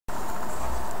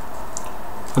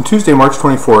On Tuesday, March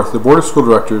 24th, the Board of School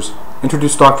Directors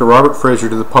introduced Dr. Robert Fraser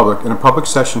to the public in a public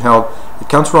session held at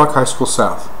Council Rock High School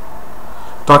South.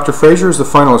 Dr. Fraser is the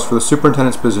finalist for the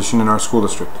superintendent's position in our school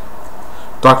district.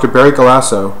 Dr. Barry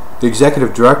Galasso, the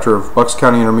Executive Director of Bucks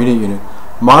County Intermediate Unit,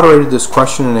 moderated this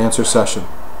question and answer session.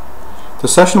 The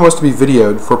session was to be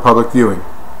videoed for public viewing.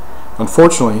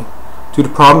 Unfortunately, due to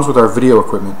problems with our video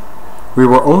equipment, we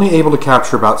were only able to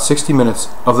capture about 60 minutes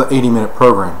of the 80-minute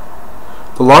program.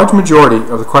 The large majority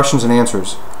of the questions and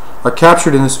answers are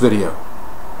captured in this video.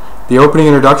 The opening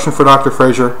introduction for Dr.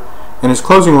 Fraser and his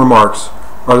closing remarks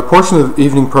are the portion of the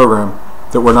evening program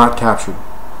that were not captured.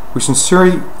 We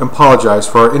sincerely apologize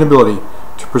for our inability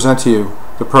to present to you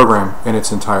the program in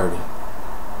its entirety.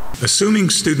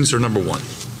 Assuming students are number one,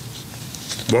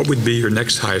 what would be your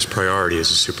next highest priority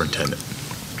as a superintendent?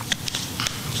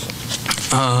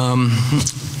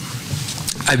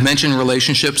 I've mentioned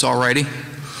relationships already.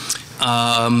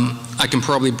 I can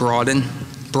probably broaden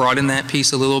that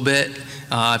piece a little bit.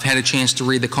 I've had a chance to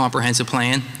read the comprehensive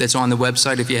plan that's on the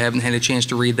website. If you haven't had a chance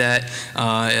to read that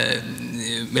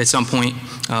at some point,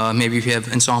 maybe if you have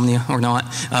insomnia or not,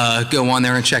 go on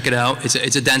there and check it out.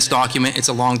 It's a dense document. It's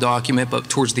a long document, but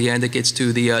towards the end it gets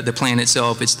to the plan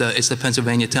itself. It's the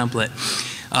Pennsylvania template.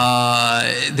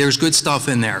 There's good stuff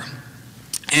in there.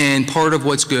 And part of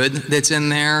what's good that's in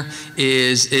there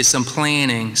is some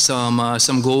planning,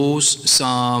 some goals,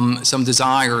 some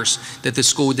desires that the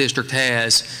school district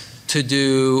has to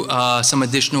do some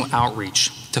additional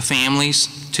outreach to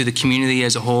families, to the community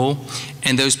as a whole.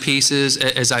 And those pieces,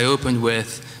 as I opened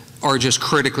with, are just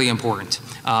critically important.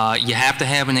 You have to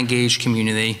have an engaged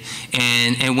community,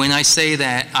 and when I say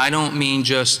that, I don't mean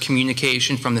just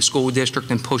communication from the school district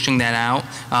and pushing that out.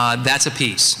 That's a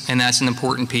piece, and that's an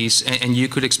important piece, and you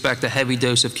could expect a heavy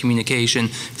dose of communication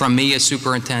from me as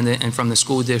superintendent and from the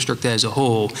school district as a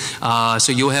whole.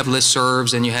 So you'll have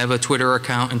listservs, and you have a Twitter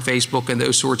account and Facebook and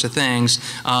those sorts of things,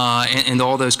 and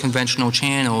all those conventional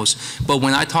channels. But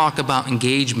when I talk about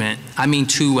engagement, I mean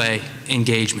two-way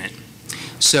engagement.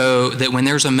 So that when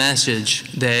there's a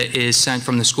message that is sent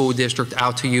from the school district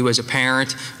out to you as a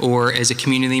parent or as a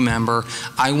community member,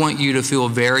 I want you to feel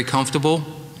very comfortable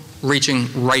reaching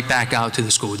right back out to the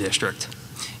school district.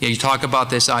 You talk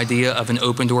about this idea of an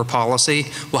open door policy.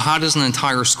 Well, how does an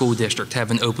entire school district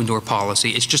have an open door policy?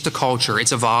 It's just a culture.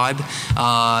 It's a vibe.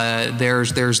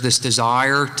 There's this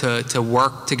desire to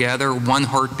work together, one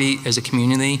heartbeat as a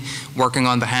community, working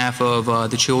on behalf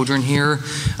of the children here.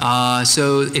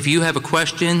 So if you have a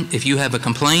question, if you have a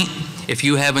complaint, if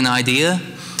you have an idea,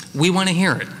 we want to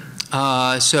hear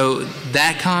it. So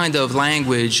that kind of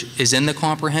language is in the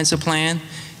comprehensive plan.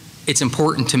 It's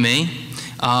important to me.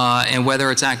 And whether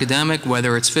it's academic,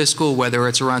 whether it's fiscal, whether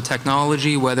it's around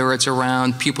technology, whether it's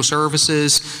around pupil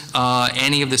services,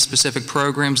 any of the specific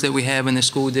programs that we have in the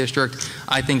school district,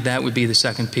 I think that would be the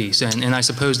second piece. And I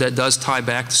suppose that does tie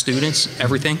back to students.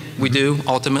 Everything we do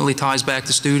ultimately ties back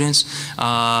to students.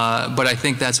 But I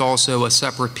think that's also a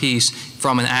separate piece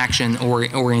from an action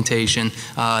orientation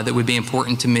that would be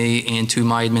important to me and to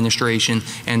my administration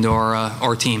and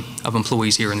our team of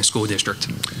employees here in the school district.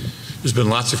 There's been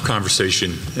lots of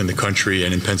conversation in the country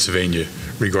and in Pennsylvania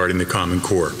regarding the Common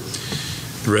Core.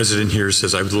 The resident here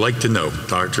says, I would like to know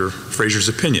Dr. Fraser's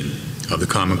opinion of the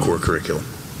Common Core curriculum.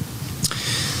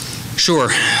 Sure.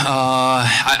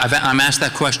 I'm asked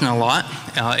that question a lot.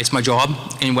 It's my job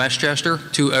in Westchester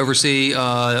to oversee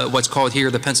what's called here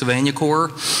the Pennsylvania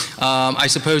Core. I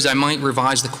suppose I might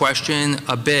revise the question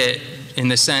a bit in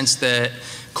the sense that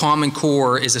Common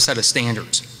Core is a set of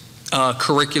standards.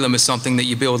 Curriculum is something that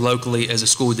you build locally as a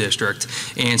school district,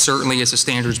 and certainly it's a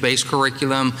standards-based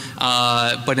curriculum,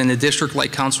 but in a district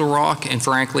like Council Rock, and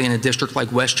frankly in a district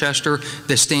like Westchester,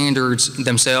 the standards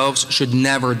themselves should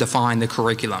never define the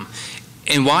curriculum.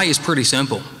 And why is pretty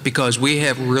simple, because we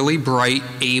have really bright,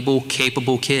 able,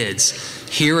 capable kids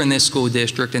here in this school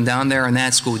district and down there in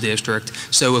that school district.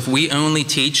 So if we only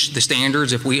teach the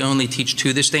standards, if we only teach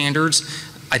to the standards,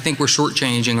 I think we're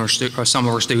shortchanging some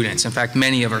of our students, in fact,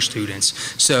 many of our students.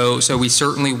 So we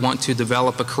certainly want to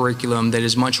develop a curriculum that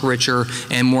is much richer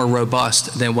and more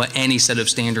robust than what any set of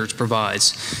standards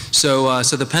provides. So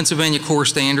the Pennsylvania Core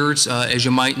Standards, as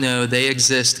you might know, they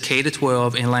exist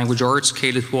K-12 in language arts,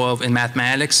 K-12 in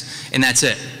mathematics, and that's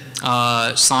it.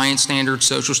 Science standards,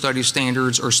 social studies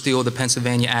standards are still the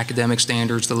Pennsylvania academic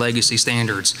standards, the legacy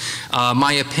standards.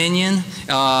 My opinion,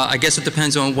 I guess it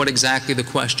depends on what exactly the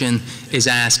question is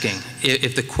asking.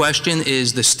 If the question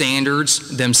is the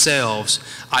standards themselves,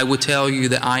 I would tell you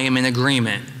that I am in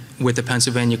agreement with the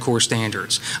Pennsylvania core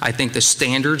standards. I think the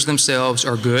standards themselves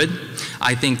are good.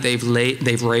 I think they've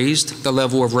raised the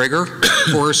level of rigor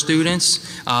for our students,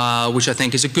 which I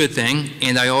think is a good thing.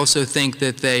 And I also think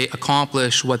that they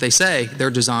accomplish what they say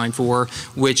they're designed for,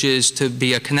 which is to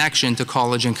be a connection to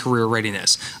college and career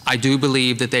readiness. I do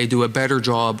believe that they do a better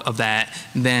job of that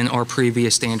than our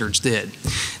previous standards did.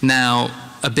 Now,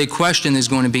 a big question is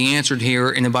going to be answered here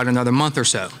in about another month or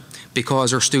so,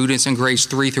 because our students in grades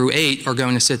 3 through 8 are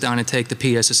going to sit down and take the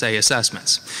PSSA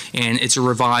assessments. And it's a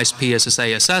revised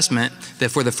PSSA assessment that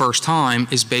for the first time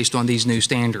is based on these new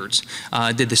standards.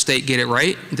 Did the state get it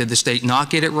right? Did the state not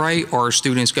get it right? Are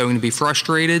students going to be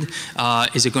frustrated?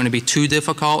 Is it going to be too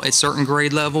difficult at certain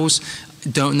grade levels?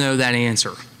 Don't know that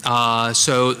answer.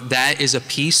 So that is a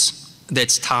piece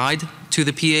that's tied to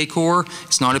the PA core.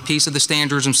 It's not a piece of the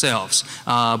standards themselves,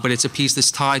 but it's a piece that's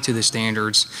tied to the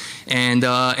standards.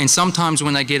 And sometimes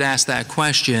when I get asked that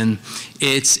question,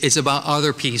 it's about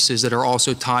other pieces that are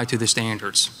also tied to the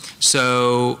standards.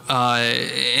 So,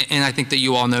 and I think that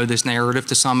you all know this narrative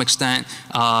to some extent.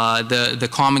 The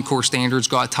Common Core standards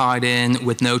got tied in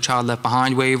with No Child Left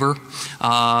Behind waiver.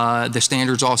 The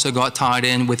standards also got tied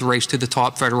in with Race to the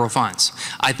Top federal funds.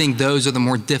 I think those are the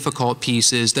more difficult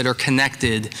pieces that are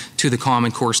connected to the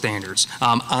Common Core standards.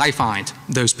 I find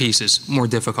those pieces more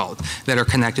difficult that are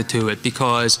connected to it,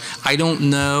 because I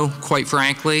don't know, quite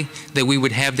frankly, that we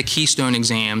would have the Keystone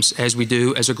exams as we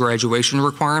do as a graduation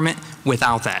requirement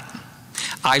without that.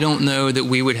 I don't know that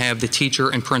we would have the teacher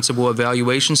and principal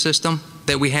evaluation system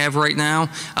that we have right now,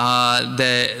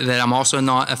 that I'm also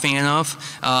not a fan of,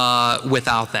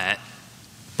 without that.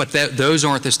 But those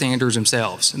aren't the standards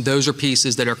themselves. Those are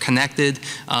pieces that are connected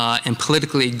and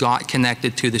politically got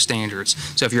connected to the standards.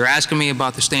 So if you're asking me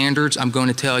about the standards, I'm going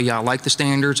to tell you I like the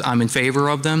standards. I'm in favor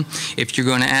of them. If you're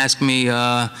going to ask me,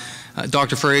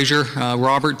 Dr. Fraser,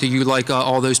 Robert, do you like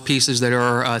all those pieces that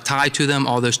are tied to them,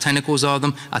 all those tentacles of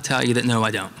them? I'll tell you that no, I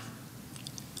don't.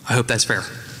 I hope that's fair.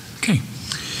 Okay.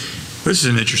 This is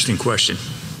an interesting question.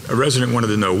 A resident wanted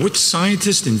to know, which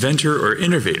scientist, inventor, or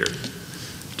innovator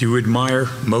do you admire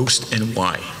most and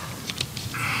why?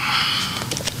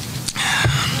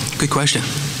 Good question.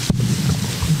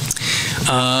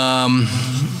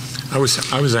 I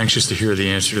was anxious to hear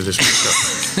the answer to this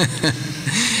myself.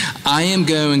 I am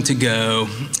going to go,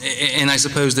 and I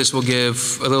suppose this will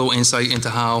give a little insight into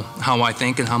how I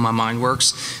think and how my mind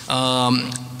works.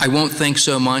 I won't think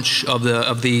so much of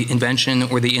the invention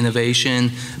or the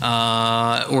innovation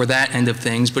or that end of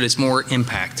things, but it's more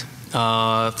impact.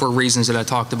 For reasons that I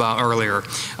talked about earlier.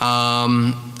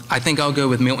 I think I'll go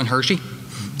with Milton Hershey,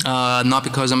 not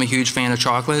because I'm a huge fan of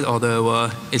chocolate,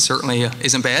 although it certainly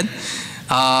isn't bad,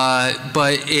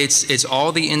 but it's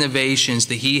all the innovations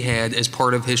that he had as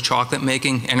part of his chocolate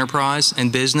making enterprise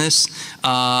and business,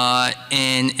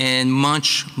 and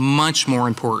much more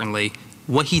importantly,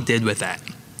 what he did with that.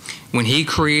 When he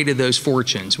created those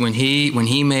fortunes, when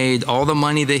he made all the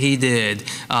money that he did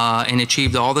and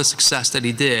achieved all the success that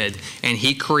he did, and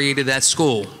he created that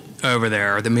school over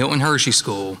there, the Milton Hershey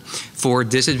School, for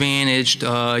disadvantaged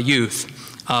youth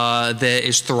that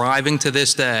is thriving to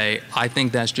this day, I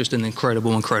think that's just an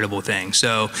incredible thing.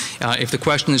 So if the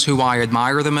question is who I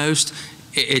admire the most,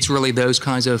 it's really those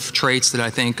kinds of traits that I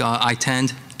think I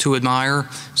tend to admire.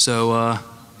 So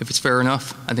if it's fair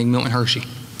enough, I think Milton Hershey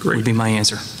would be my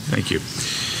answer. Thank you.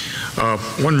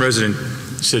 One resident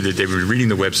said that they were reading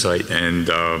the website, and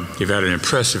you've had an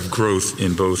impressive growth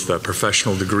in both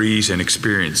professional degrees and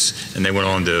experience. And they went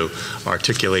on to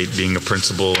articulate being a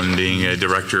principal and being a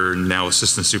director and now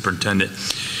assistant superintendent.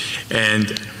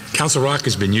 And Council Rock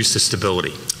has been used to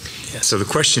stability. Yes. So the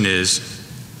question is,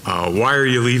 why are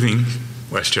you leaving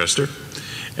Westchester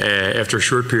after a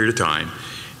short period of time?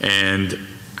 And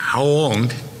how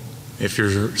long, if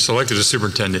you're selected as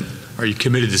superintendent, are you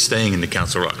committed to staying in the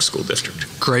Council Rock School District?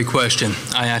 Great question.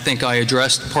 I think I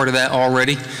addressed part of that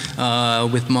already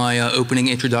with my opening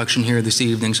introduction here this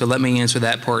evening, so let me answer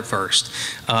that part first.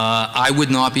 I would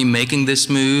not be making this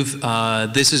move.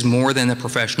 This is more than a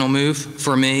professional move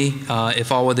for me.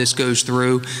 If all of this goes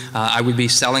through, I would be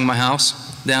selling my house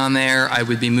down there. I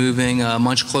would be moving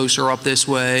much closer up this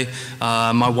way.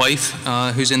 My wife,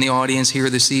 who's in the audience here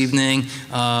this evening,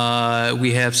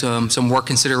 we have some work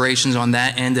considerations on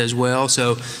that end as well.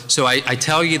 So I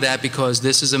tell you that because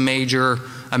this is a major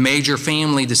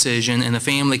family decision and a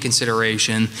family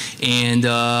consideration, and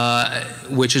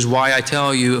which is why I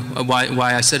tell you,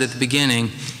 why I said at the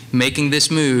beginning, making this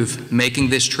move, making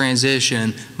this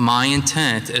transition, my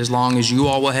intent, as long as you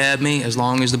all will have me, as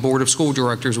long as the Board of School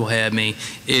Directors will have me,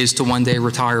 is to one day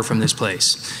retire from this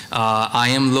place. I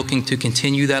am looking to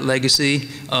continue that legacy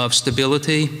of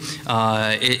stability.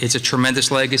 It's a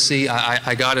tremendous legacy.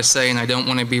 I gotta say, and I don't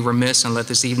want to be remiss and let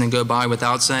this evening go by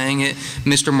without saying it,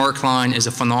 Mr. Mark Klein is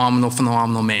a phenomenal,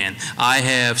 phenomenal man. I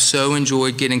have so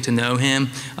enjoyed getting to know him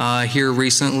here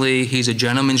recently. He's a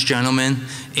gentleman's gentleman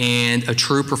and a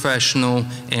true professional,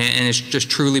 and it's just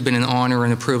truly been an honor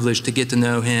and a privilege to get to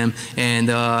know him. And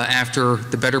after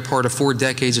the better part of 4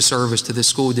 decades of service to this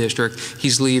school district,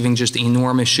 he's leaving just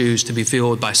enormous shoes to be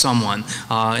filled by someone.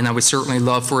 And I would certainly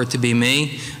love for it to be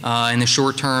me in the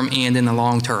short term and in the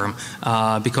long term,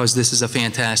 because this is a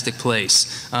fantastic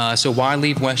place. So why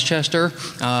leave Westchester?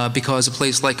 Because a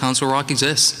place like Council Rock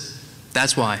exists.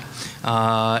 That's why.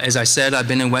 As I said, I've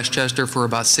been in Westchester for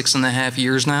about 6.5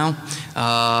 years now.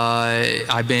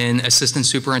 I've been assistant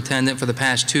superintendent for the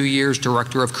past 2 years,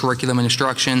 director of curriculum and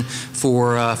instruction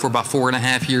for about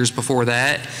 4.5 years before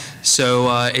that.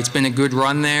 So it's been a good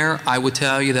run there. I would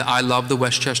tell you that I love the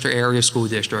Westchester Area School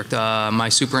District. My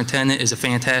superintendent is a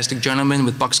fantastic gentleman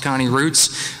with Bucks County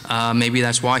roots. Maybe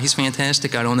that's why he's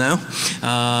fantastic, I don't know.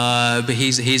 But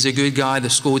he's a good guy. The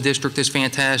school district is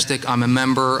fantastic. I'm a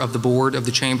member of the board of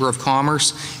the Chamber of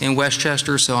Commerce in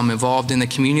Westchester, so I'm involved in the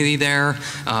community there.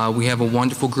 We have a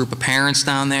wonderful group of parents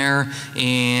down there,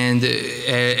 and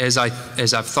as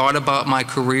I've thought about my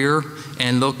career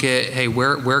and look at, hey,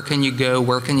 where can you go,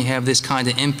 where can you have this kind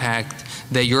of impact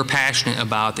that you're passionate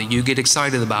about, that you get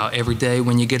excited about every day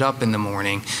when you get up in the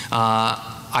morning,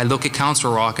 I look at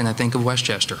Council Rock and I think of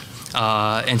Westchester.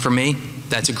 And for me,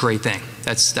 that's a great thing.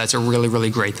 That's a really,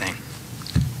 really great thing.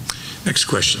 Next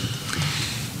question.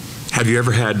 Have you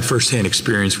ever had firsthand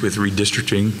experience with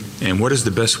redistricting, and what is the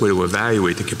best way to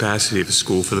evaluate the capacity of a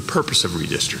school for the purpose of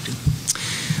redistricting?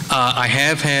 I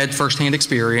have had firsthand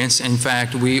experience. In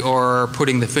fact, we are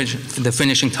putting the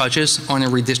finishing touches on a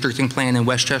redistricting plan in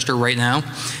Westchester right now.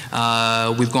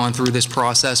 We've gone through this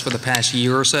process for the past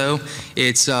year or so.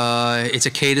 It's a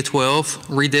K-12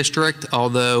 redistrict,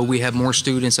 although we have more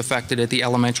students affected at the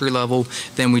elementary level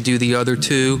than we do the other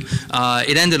two.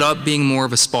 It ended up being more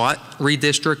of a spot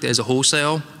redistrict as a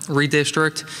wholesale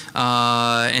redistrict,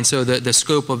 and so the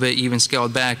scope of it even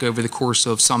scaled back over the course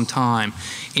of some time.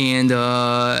 And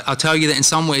I'll tell you that in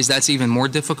some ways that's even more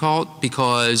difficult,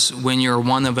 because when you're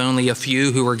one of only a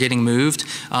few who are getting moved,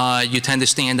 you tend to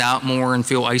stand out more and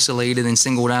feel isolated and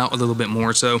singled out a little bit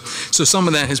more. So some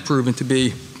of that has proven to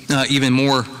be even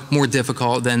more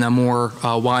difficult than a more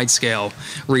wide-scale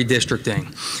redistricting.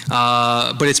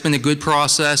 But it's been a good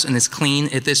process, and it's clean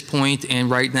at this point, and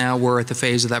right now we're at the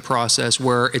phase of that process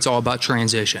where it's all about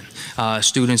transition.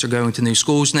 Students are going to new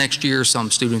schools next year. Some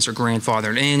students are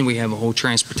grandfathered in. We have a whole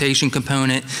transportation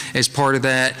component as part of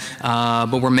that,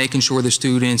 but we're making sure the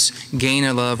students gain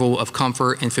a level of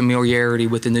comfort and familiarity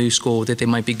with the new school that they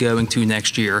might be going to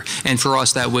next year. And for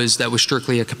us, that was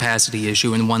strictly a capacity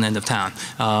issue in one end of town.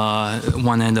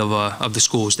 One end of the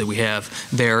schools that we have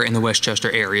there in the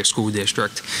Westchester Area School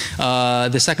District.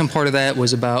 The second part of that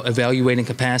was about evaluating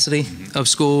capacity of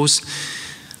schools.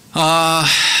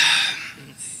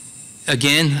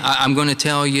 Again, I'm going to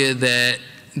tell you that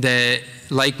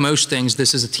like most things,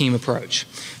 this is a team approach.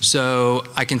 So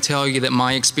I can tell you that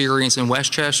my experience in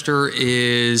Westchester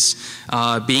is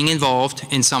being involved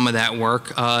in some of that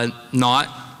work,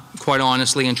 not quite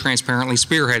honestly and transparently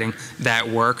spearheading that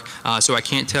work. So I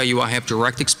can't tell you I have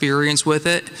direct experience with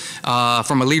it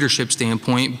from a leadership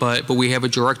standpoint, but we have a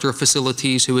director of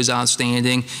facilities who is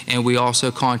outstanding, and we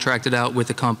also contracted out with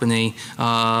a company,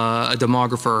 a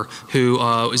demographer, who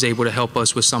is able to help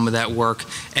us with some of that work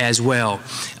as well.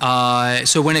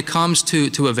 So when it comes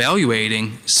to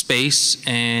evaluating space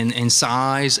and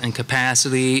size and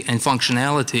capacity and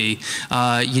functionality,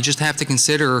 you just have to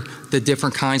consider the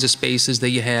different kinds of spaces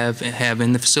that you have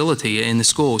in the facility, in the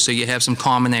school. So you have some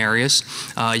common areas.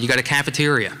 You got a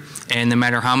cafeteria. And no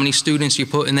matter how many students you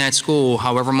put in that school,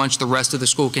 however much the rest of the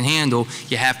school can handle,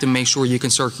 you have to make sure you can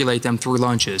circulate them through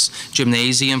lunches.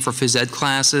 Gymnasium for phys ed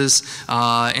classes,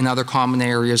 and other common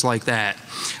areas like that.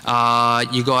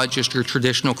 You got just your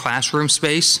traditional classroom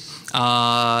space.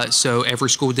 So every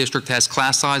school district has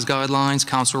class size guidelines.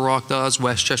 Council Rock does,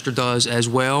 Westchester does as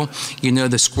well. You know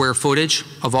the square footage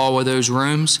of all of those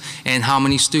rooms, and how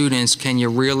many students can you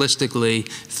realistically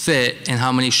fit, and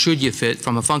how many should you fit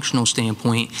from a functional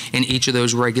standpoint in each of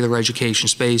those regular education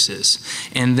spaces.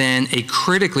 And then a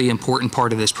critically important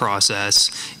part of this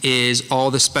process is all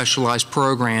the specialized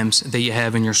programs that you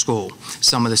have in your school.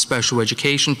 Some of the special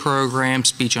education programs,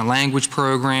 speech and language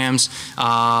programs,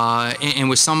 and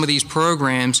with some of these these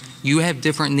programs, you have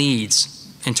different needs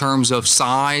in terms of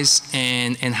size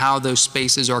and how those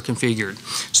spaces are configured.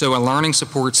 So a learning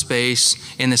support space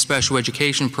in the special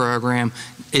education program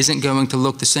isn't going to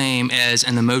look the same as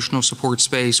an emotional support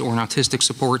space or an autistic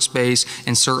support space,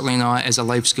 and certainly not as a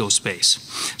life skills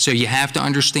space. So you have to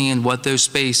understand what those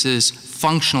spaces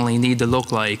functionally need to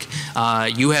look like.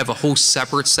 You have a whole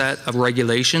separate set of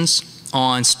regulations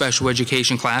on special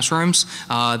education classrooms.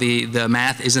 The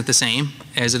math isn't the same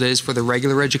as it is for the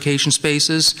regular education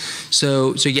spaces.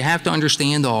 So you have to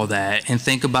understand all that and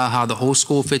think about how the whole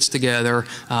school fits together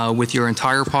with your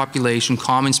entire population,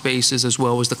 common spaces as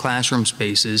well as the classroom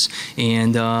spaces.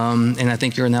 And I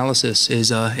think your analysis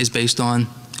is based on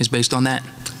that.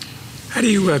 How do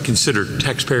you consider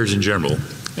taxpayers in general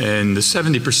and the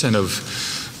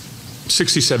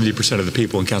 60–70% of the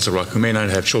people in Council Rock who may not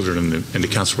have children in the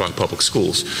Council Rock public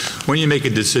schools? When you make a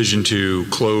decision to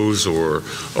close or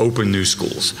open new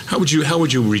schools, how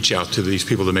would you reach out to these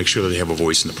people to make sure that they have a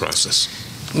voice in the process?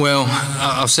 Well,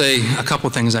 I'll say a couple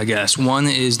things, I guess. One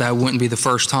is that wouldn't be the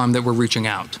first time that we're reaching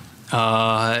out.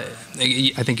 I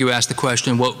think you asked the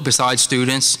question, what besides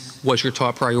students, what's your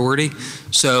top priority?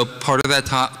 So part of that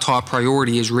top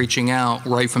priority is reaching out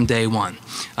right from day one.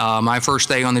 My first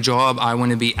day on the job, I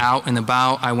want to be out and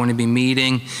about. I want to be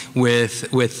meeting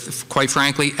with quite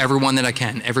frankly, everyone that I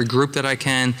can, every group that I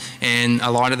can, and a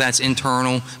lot of that's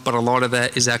internal, but a lot of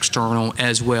that is external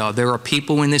as well. There are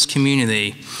people in this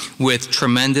community with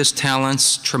tremendous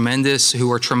talents,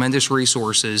 who are tremendous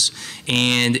resources,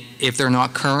 and if they're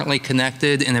not currently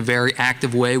connected in a very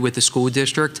active way with the school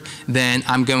district, then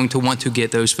I'm going to want to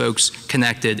get those folks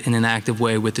connected in an active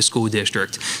way with the school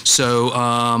district. So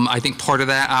I think part of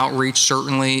that outreach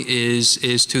certainly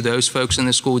is to those folks in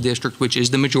the school district, which is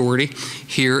the majority.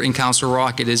 Here in Council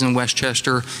Rock, it is in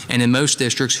Westchester, and in most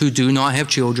districts who do not have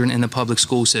children in the public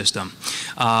school system.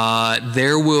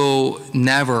 There will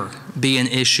never be an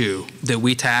issue that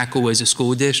we tackle as a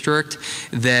school district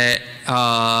that,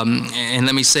 and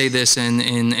let me say this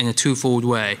in a twofold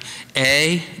way.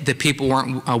 A, that people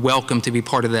aren't welcome to be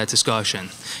part of that discussion.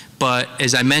 But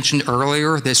as I mentioned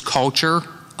earlier, this culture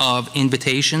of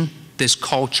invitation, this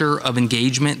culture of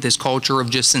engagement, this culture of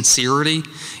just sincerity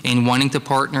in wanting to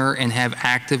partner and have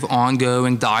active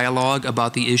ongoing dialogue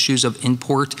about the issues of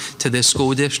import to this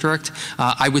school district.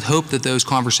 I would hope that those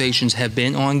conversations have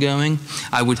been ongoing.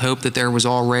 I would hope that there was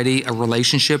already a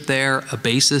relationship there, a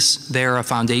basis there, a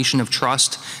foundation of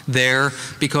trust there,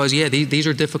 because yeah, these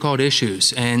are difficult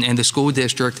issues, and the school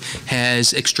district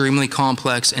has extremely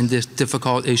complex and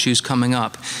difficult issues coming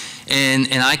up. And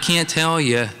I can't tell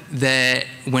you that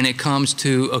when it comes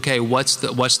to, okay, what's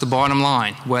the bottom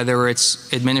line, whether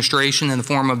it's administration in the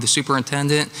form of the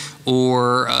superintendent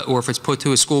or if it's put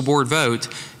to a school board vote,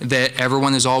 that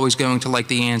everyone is always going to like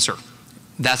the answer.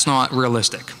 That's not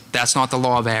realistic. That's not the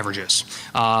law of averages.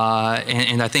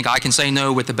 And I think I can say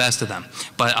no with the best of them.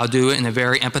 But I'll do it in a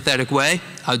very empathetic way.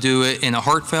 I'll do it in a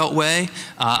heartfelt way.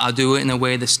 I'll do it in a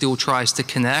way that still tries to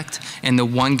connect. And the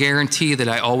one guarantee that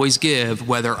I always give,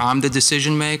 whether I'm the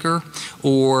decision maker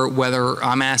or whether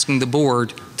I'm asking the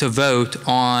board to vote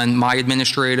on our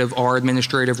administrative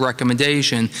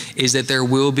recommendation, is that there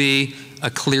will be a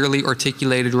clearly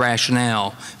articulated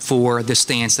rationale for the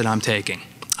stance that I'm taking.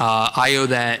 I owe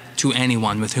that to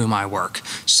anyone with whom I work.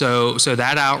 So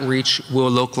that outreach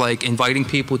will look like inviting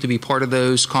people to be part of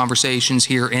those conversations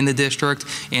here in the district,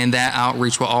 and that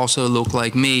outreach will also look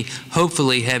like me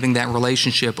hopefully having that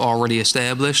relationship already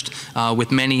established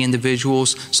with many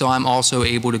individuals, so I'm also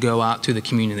able to go out to the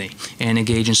community and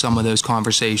engage in some of those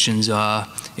conversations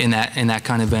in that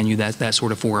kind of venue, that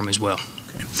sort of forum as well.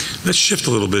 Let's shift a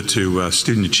little bit to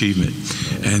student achievement.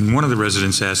 And one of the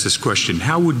residents asked this question: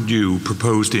 how would you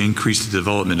propose to increase the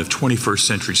development of 21st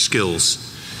century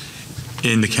skills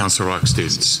in the Council Rock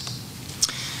students?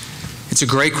 It's a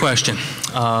great question.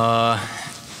 And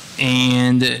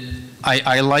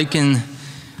I liken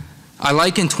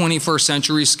 21st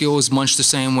century skills much the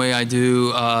same way I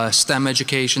do STEM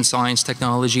education, science,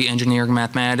 technology, engineering,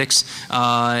 mathematics.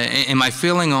 And my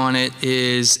feeling on it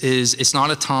is it's not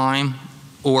a time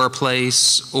or a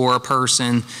place or a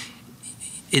person.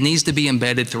 It needs to be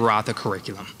embedded throughout the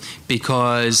curriculum,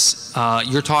 because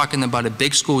you're talking about a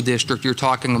big school district. You're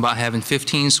talking about having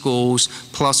 15 schools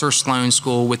plus our Sloan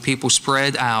School with people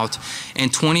spread out,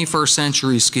 and 21st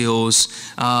century skills,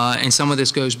 and some of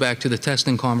this goes back to the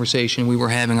testing conversation we were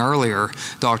having earlier,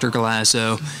 Dr.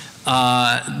 Galazzo.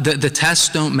 The tests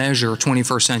don't measure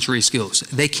 21st century skills.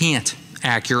 They can't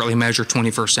accurately measure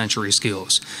 21st century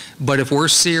skills. But if we're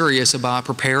serious about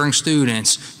preparing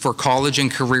students for college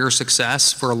and career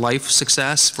success, for life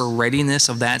success, for readiness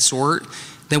of that sort,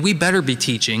 then we better be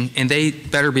teaching and they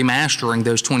better be mastering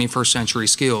those 21st century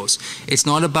skills. It's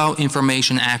not about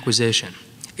information acquisition.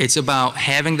 It's about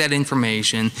having that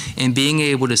information and being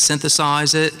able to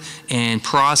synthesize it and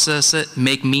process it,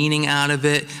 make meaning out of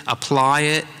it, apply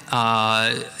it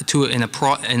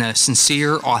in a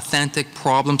sincere, authentic,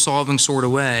 problem-solving sort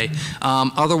of way.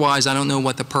 Otherwise, I don't know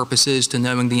what the purpose is to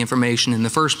knowing the information in the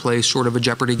first place, short of a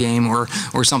Jeopardy game or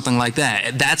something like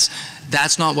that.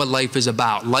 That's not what life is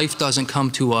about. Life doesn't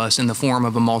come to us in the form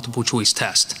of a multiple-choice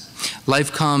test.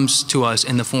 Life comes to us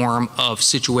in the form of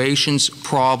situations,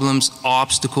 problems,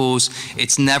 obstacles.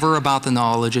 It's never about the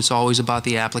knowledge, it's always about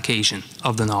the application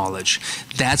of the knowledge.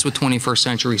 That's what 21st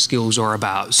century skills are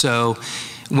about. So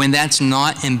when that's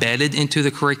not embedded into the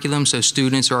curriculum, so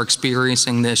students are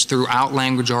experiencing this throughout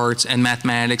language arts and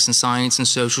mathematics and science and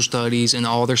social studies and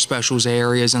all their specials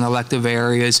areas and elective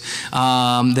areas,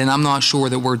 then I'm not sure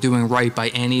that we're doing right by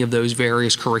any of those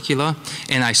various curricula,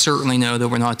 and I certainly know that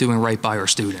we're not doing right by our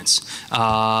students.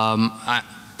 I'm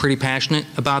pretty passionate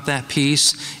about that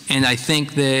piece, and I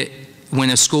think that when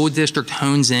a school district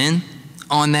hones in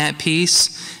on that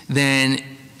piece, then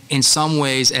in some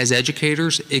ways, as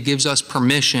educators, it gives us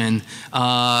permission.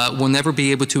 We'll never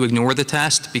be able to ignore the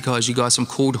test because you got some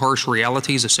cold, harsh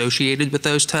realities associated with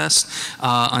those tests,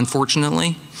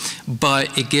 unfortunately.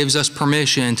 But it gives us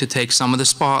permission to take some of the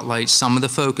spotlight, some of the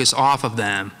focus off of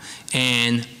them,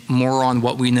 and more on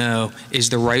what we know is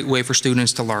the right way for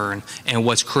students to learn and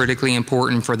what's critically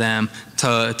important for them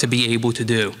to be able to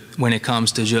do when it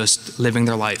comes to just living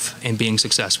their life and being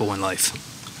successful in life.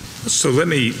 So let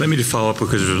me follow up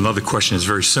because there's another question that's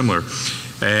very similar.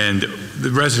 And the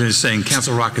resident is saying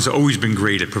Council Rock has always been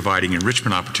great at providing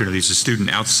enrichment opportunities to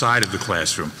students outside of the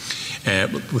classroom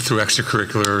through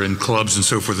extracurricular and clubs and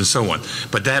so forth and so on.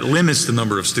 But that limits the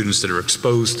number of students that are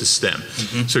exposed to STEM.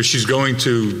 Mm-hmm. So she's going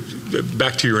to,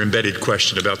 back to your embedded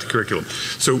question about the curriculum.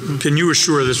 So can you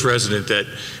assure this resident that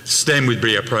STEM would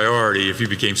be a priority if you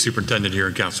became superintendent here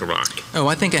in Council Rock? Oh,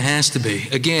 I think it has to be.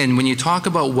 Again, when you talk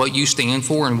about what you stand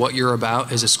for and what you're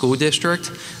about as a school district,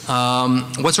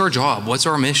 what's our job? What's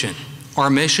our mission? Our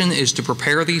mission is to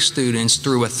prepare these students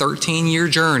through a 13-year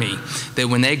journey that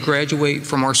when they graduate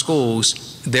from our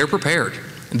schools, they're prepared,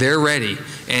 they're ready,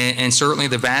 and certainly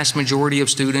the vast majority of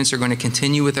students are going to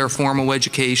continue with their formal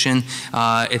education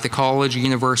at the college or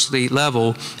university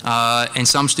level, and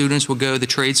some students will go the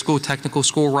trade school, technical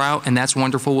school route, and that's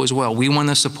wonderful as well. We want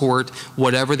to support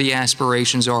whatever the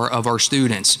aspirations are of our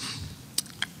students.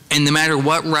 And no matter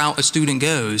what route a student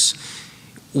goes,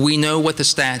 we know what the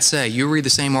stats say. You read the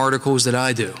same articles that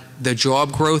I do. The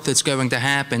job growth that's going to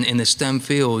happen in the STEM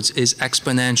fields is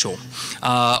exponential.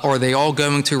 Are they all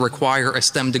going to require a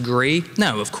STEM degree?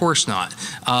 No, of course not.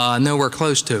 Nowhere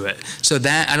close to it. So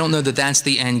that, I don't know that that's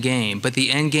the end game, but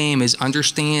the end game is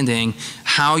understanding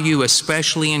how you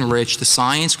especially enrich the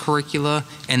science curricula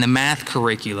and the math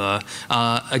curricula,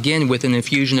 again, with an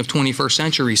infusion of 21st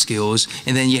century skills,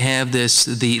 and then you have this,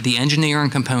 the engineering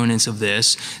components of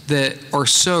this that are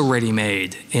so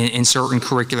ready-made in certain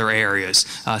curricular areas.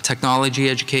 Technology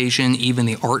education, even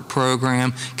the art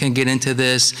program can get into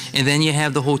this. And then you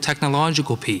have the whole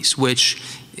technological piece, which,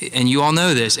 and you all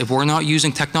know this, if we're not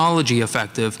using technology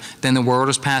effective, then the world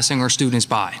is passing our students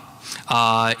by.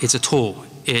 It's a tool.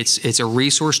 It's a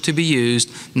resource to be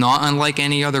used, not unlike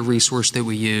any other resource that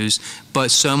we use, but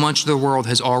so much of the world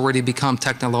has already become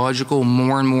technological.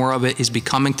 More and more of it is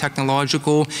becoming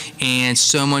technological and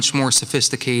so much more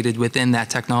sophisticated within that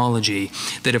technology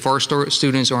that if our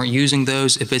students aren't using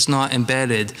those, if it's not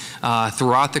embedded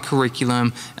throughout the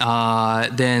curriculum,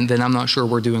 then I'm not sure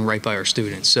we're doing right by our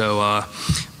students. So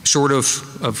short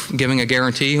of giving a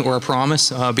guarantee or a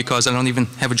promise, because I don't even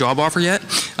have a job offer yet,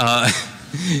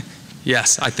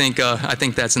 yes, I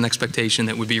think that's an expectation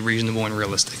that would be reasonable and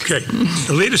realistic. Okay.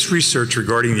 The latest research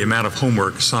regarding the amount of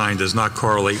homework assigned does not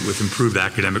correlate with improved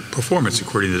academic performance,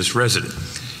 according to this resident.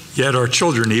 Yet our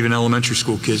children, even elementary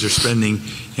school kids, are spending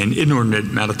an inordinate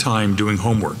amount of time doing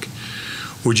homework.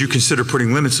 Would you consider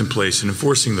putting limits in place and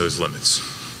enforcing those limits?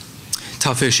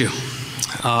 Tough issue.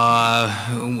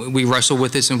 We wrestle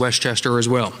with this in Westchester as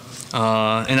well.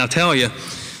 And I'll tell you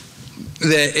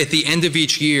that at the end of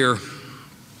each year,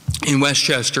 in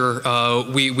Westchester,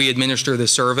 we administer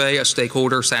this survey, a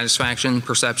stakeholder satisfaction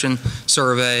perception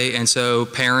survey, and so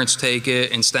parents take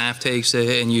it and staff takes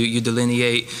it, and you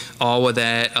delineate all of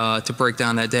that to break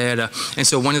down that data. And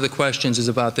so one of the questions is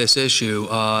about this issue,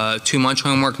 too much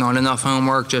homework, not enough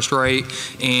homework, just right,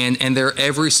 and there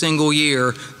every single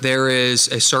year there is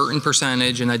a certain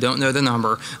percentage, and I don't know the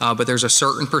number, but there's a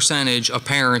certain percentage of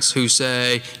parents who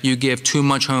say you give too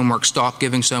much homework, stop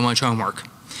giving so much homework.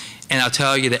 And I'll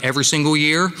tell you that every single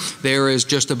year, there is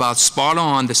just about spot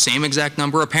on the same exact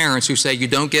number of parents who say you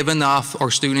don't give enough, our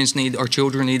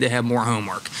children need to have more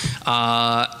homework.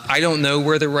 I don't know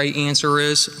where the right answer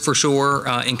is for sure.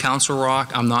 In Council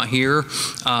Rock, I'm not here.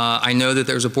 I know that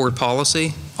there's a board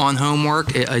policy on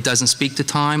homework. It doesn't speak to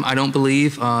time, I don't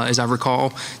believe, as I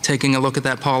recall taking a look at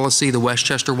that policy. The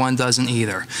Westchester one doesn't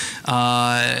either.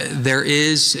 There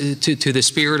is, to the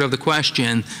spirit of the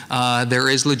question, there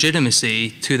is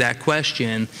legitimacy to that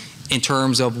question in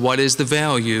terms of what is the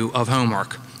value of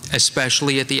homework,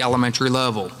 especially at the elementary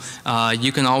level.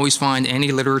 You can always find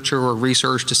any literature or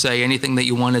research to say anything that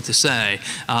you wanted to say,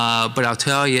 but I'll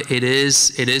tell you, it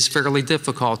is fairly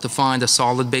difficult to find a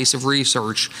solid base of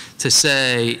research to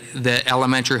say that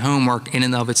elementary homework in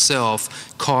and of itself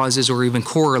causes or even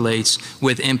correlates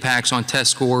with impacts on test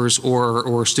scores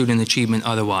or student achievement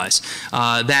otherwise.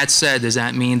 That said, does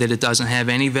that mean that it doesn't have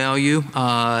any value?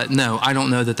 No, I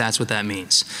don't know that that's what that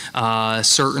means.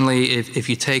 Certainly, if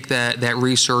you take that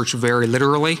research very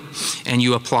literally and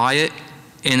you apply it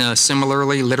in a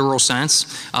similarly literal sense,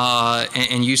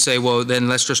 and you say, well, then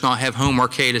let's just not have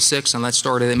homework K to 6 and let's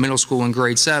start it at middle school in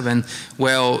grade 7.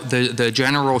 Well, the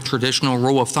general traditional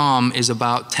rule of thumb is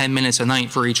about 10 minutes a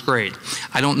night for each grade.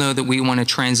 I don't know that we want to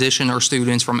transition our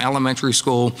students from elementary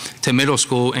school to middle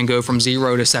school and go from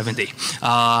 0 to 70.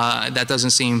 That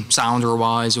doesn't seem sound or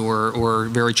wise or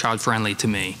very child friendly to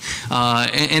me.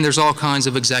 And there's all kinds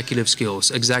of executive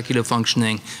skills, executive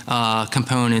functioning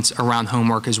components around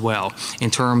homework as well,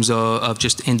 in terms of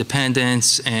just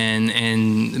independence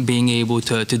and being able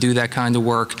to do that kind of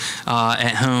work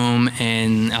at home.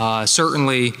 And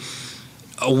certainly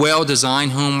a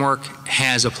well-designed homework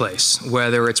has a place,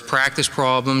 whether it's practice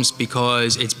problems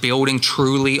because it's building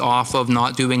truly off of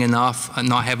not doing enough,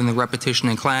 not having the repetition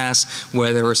in class,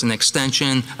 whether it's an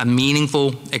extension, a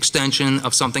meaningful extension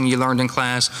of something you learned in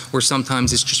class, or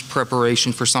sometimes it's just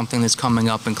preparation for something that's coming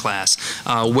up in class.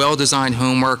 Well-designed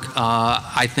homework,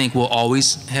 I think, will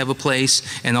always have a place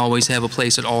and always have a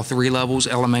place at all three levels,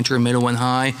 elementary, middle, and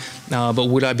high. But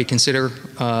would I be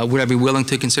willing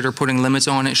to consider putting limits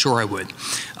on it? Sure, I would.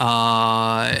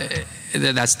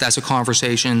 That's a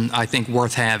conversation I think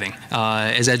worth having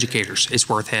as educators. It's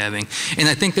worth having, and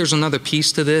I think there's another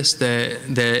piece to this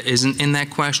that isn't in that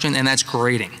question, and that's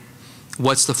grading.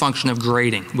 What's the function of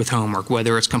grading with homework,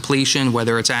 whether it's completion,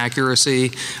 whether it's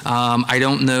accuracy? I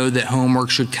don't know that homework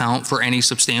should count for any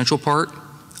substantial part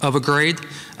of a grade,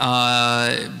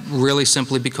 really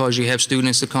simply because you have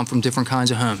students that come from different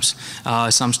kinds of homes.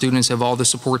 Some students have all the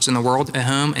supports in the world at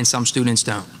home, and some students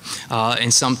don't.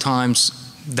 And sometimes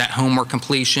that homework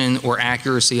completion or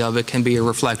accuracy of it can be a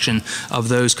reflection of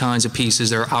those kinds of pieces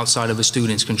that are outside of a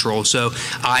student's control. So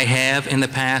I have in the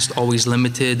past always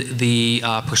limited the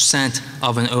percent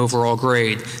of an overall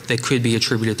grade that could be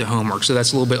attributed to homework. So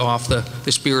that's a little bit off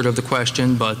the spirit of the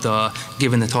question, but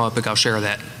given the topic, I'll share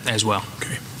that as well.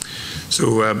 Okay.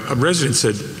 So a resident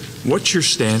said, what's your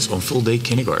stance on full-day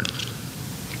kindergarten?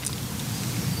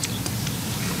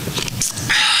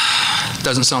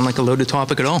 Doesn't sound like a loaded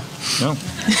topic at all. No.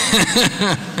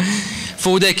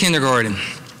 Full-day kindergarten.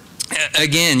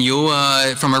 Again,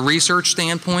 from a research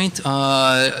standpoint,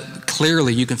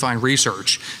 clearly you can find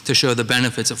research to show the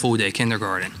benefits of full-day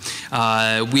kindergarten.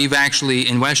 We've actually,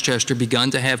 in Westchester,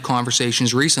 begun to have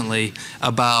conversations recently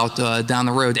about down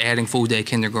the road adding full-day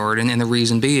kindergarten, and the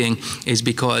reason being is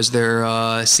because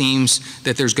there seems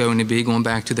that there's going to be, going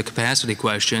back to the capacity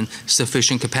question,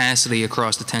 sufficient capacity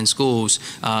across the 10 schools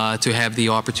to have the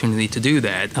opportunity to do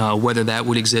that. Whether that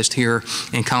would exist here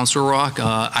in Council Rock,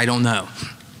 I don't know.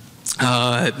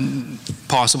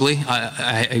 Possibly,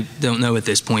 I don't know at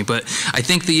this point, but I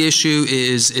think the issue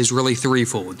is really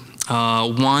threefold.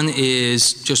 One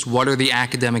is just what are the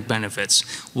academic benefits?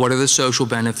 What are the social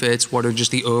benefits? What are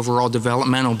just the overall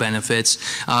developmental benefits?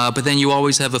 But then you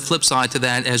always have a flip side to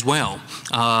that as well.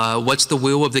 What's the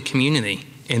will of the community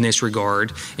in this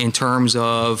regard, in terms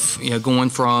of going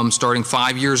from starting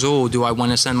 5 years old, do I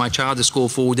want to send my child to school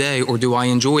full day, or do I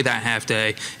enjoy that half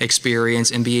day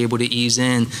experience and be able to ease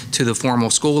in to the formal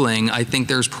schooling? I think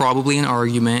there's probably an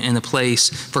argument and a place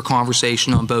for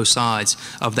conversation on both sides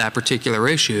of that particular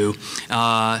issue.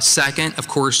 Second, of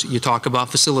course, you talk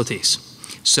about facilities.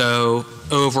 So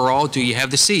overall, do you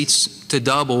have the seats to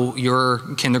double your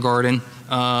kindergarten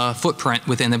footprint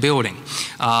within a building?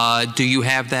 Do you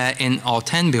have that in all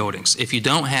 10 buildings? If you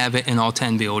don't have it in all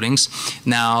 10 buildings,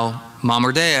 now, mom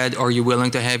or dad, are you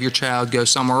willing to have your child go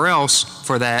somewhere else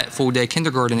for that full-day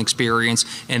kindergarten experience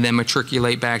and then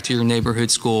matriculate back to your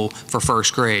neighborhood school for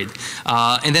first grade?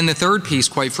 And then the third piece,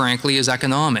 quite frankly, is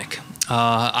economic.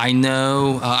 I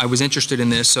know I was interested in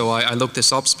this, so I looked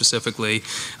this up specifically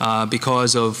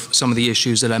because of some of the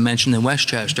issues that I mentioned in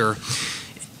Westchester.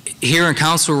 Here in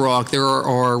Council Rock, there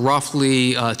are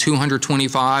roughly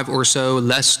 225 or so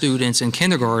less students in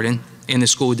kindergarten in the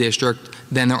school district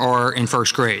than there are in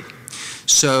first grade.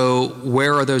 So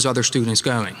where are those other students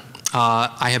going?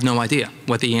 I have no idea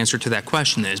what the answer to that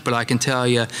question is, but I can tell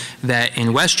you that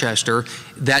in Westchester,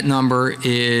 that number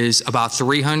is about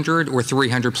 300 or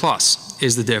 300 plus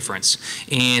is the difference.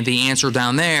 And the answer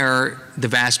down there, the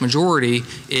vast majority,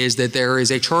 is that there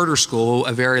is a charter school,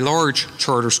 a very large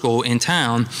charter school in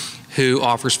town, who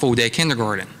offers full-day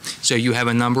kindergarten. So you have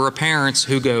a number of parents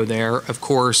who go there. Of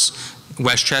course,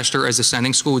 Westchester, as a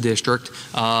sending school district,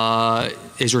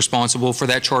 is responsible for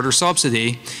that charter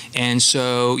subsidy, and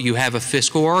so you have a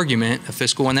fiscal argument, a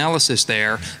fiscal analysis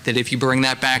there, that if you bring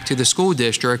that back to the school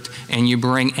district and you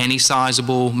bring any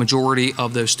sizable majority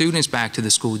of those students back to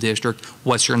the school district,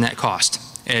 what's your net cost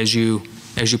as you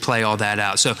play all that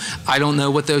out? So I don't know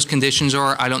what those conditions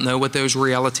are. I don't know what those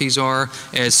realities are.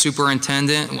 As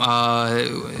superintendent,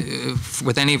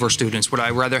 with any of our students, would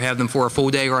I rather have them for a full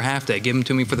day or a half day? Give them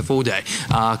to me for the full day,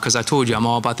 because I told you I'm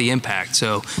all about the impact.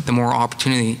 So the more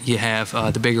opportunity you have,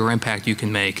 the bigger impact you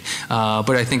can make.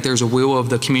 But I think there's a will of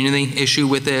the community issue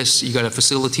with this. You got a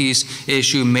facilities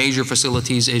issue, major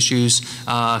facilities issues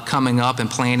coming up, and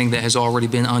planning that has already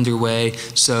been underway.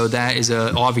 So that is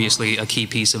obviously a key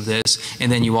piece of this.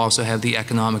 And then you also have the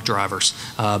economic drivers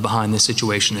behind this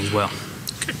situation as well.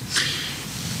 Okay.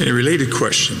 And a related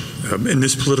question, in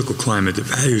this political climate that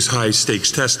values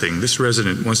high-stakes testing, this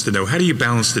resident wants to know, how do you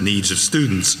balance the needs of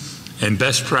students and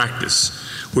best practice,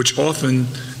 which often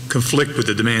conflict with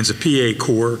the demands of PA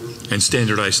core and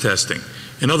standardized testing?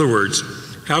 In other words,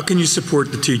 how can you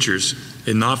support the teachers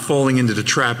in not falling into the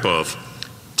trap of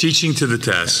teaching to the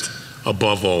test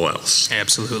above all else?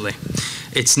 Absolutely.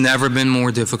 It's never been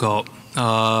more difficult.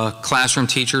 Classroom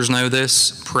teachers know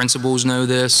this, principals know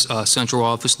this, central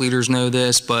office leaders know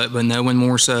this, but no one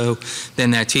more so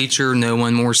than that teacher, no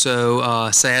one more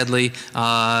so, sadly,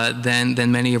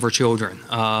 than many of our children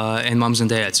and moms and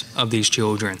dads of these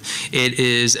children. It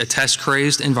is a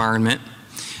test-crazed environment.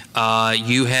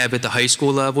 You have at the high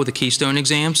school level the Keystone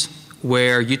exams,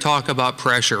 where you talk about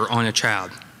pressure on a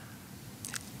child.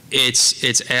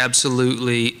 It's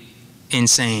absolutely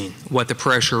insane what the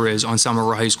pressure is on some of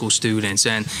our high school students,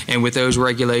 and with those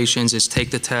regulations, it's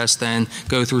take the test, then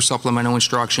go through supplemental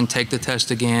instruction, take the test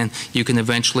again. You can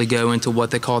eventually go into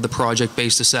what they call the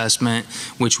project-based assessment,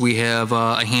 which we have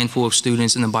a handful of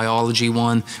students in the biology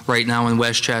one right now in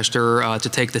Westchester. To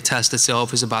take the test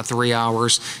itself is about 3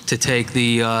 hours. To take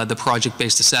the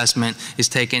project-based assessment is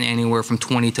taken anywhere from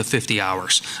 20 to 50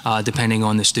 hours, depending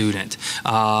on the student.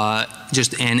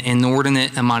 Just an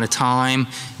inordinate amount of time.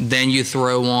 Then you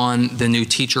throw on the new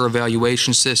teacher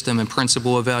evaluation system and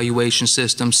principal evaluation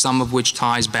system, some of which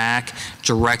ties back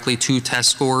directly to test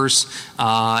scores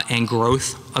and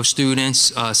growth of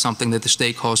students, something that the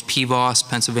state calls PVAS,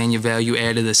 Pennsylvania Value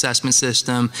Added Assessment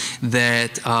System,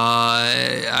 that,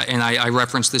 and I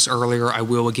referenced this earlier, I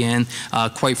will again,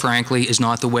 quite frankly, is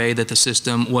not the way that the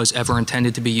system was ever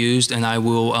intended to be used, and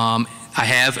I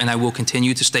have and I will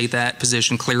continue to state that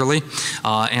position clearly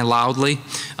and loudly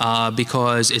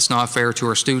because it's not fair to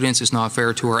our students, it's not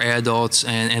fair to our adults,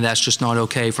 and that's just not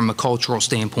okay from a cultural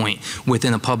standpoint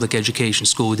within a public education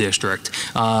school district.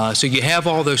 So you have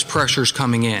all those pressures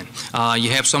coming in.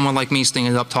 You have someone like me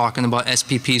standing up talking about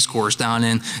SPP scores down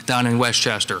in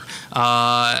Westchester.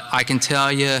 I can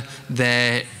tell you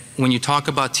that when you talk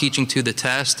about teaching to the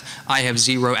test, I have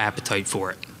zero appetite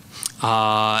for it.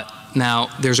 Now,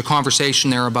 there's a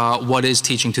conversation there about what is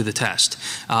teaching to the test.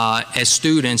 As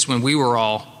students, when we were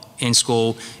all in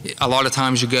school, a lot of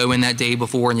times you go in that day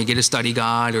before and you get a study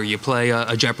guide, or you play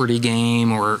a Jeopardy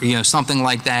game, or something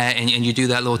like that, and you do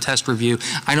that little test review.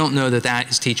 I don't know that that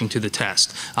is teaching to the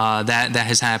test. That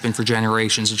has happened for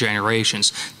generations and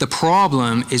generations. The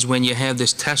problem is when you have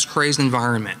this test-crazed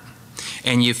environment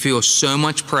and you feel so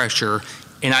much pressure,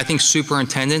 and I think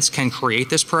superintendents can create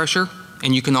this pressure,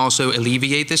 and you can also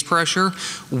alleviate this pressure,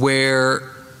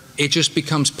 where it just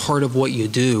becomes part of what you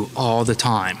do all the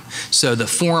time. So the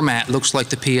format looks like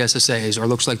the PSSAs or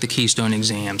looks like the Keystone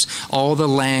exams. All the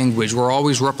language, we're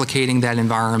always replicating that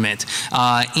environment.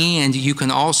 And you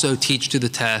can also teach to the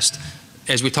test,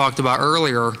 as we talked about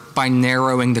earlier, by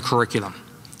narrowing the curriculum,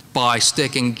 by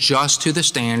sticking just to the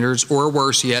standards, or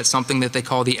worse yet, something that they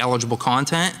call the eligible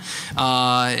content,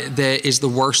 that is the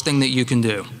worst thing that you can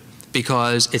do.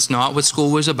 Because it's not what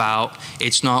school was about,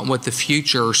 it's not what the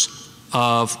future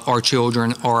of our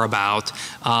children are about.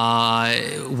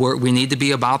 We need to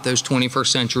be about those 21st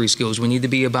century skills. We need to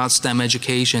be about STEM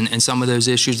education and some of those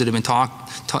issues that have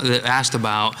been asked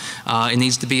about. It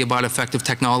needs to be about effective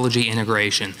technology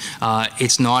integration.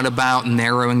 It's not about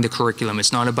narrowing the curriculum.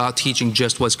 It's not about teaching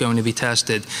just what's going to be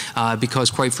tested,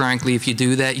 because quite frankly, if you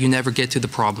do that, you never get to the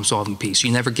problem-solving piece.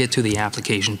 You never get to the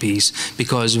application piece,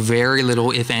 because very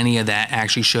little, if any, of that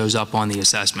actually shows up on the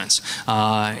assessments.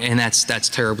 And that's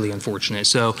terribly unfortunate.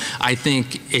 So I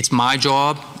think it's my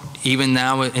job, even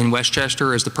now in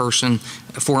Westchester, as the person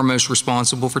foremost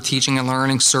responsible for teaching and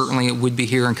learning. Certainly it would be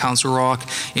here in Council Rock,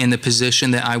 in the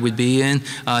position that I would be in,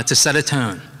 to set a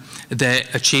tone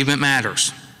that achievement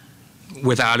matters,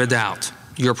 without a doubt.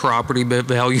 Your property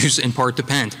values in part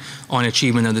depend on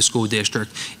achievement of the school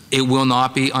district. It will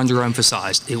not be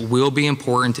underemphasized. It will be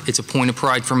important. It's a point of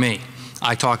pride for me.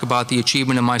 I talk about the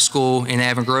achievement of my school in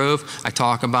Avon Grove. I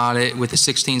talk about it with the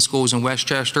 16 schools in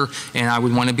Westchester, and I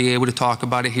would want to be able to talk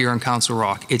about it here in Council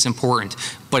Rock. It's important,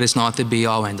 but it's not the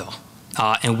be-all, end-all.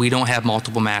 And we don't have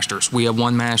multiple masters. We have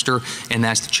one master, and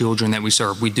that's the children that we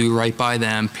serve. We do right by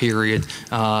them, period.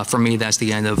 For me, that's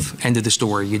the end of the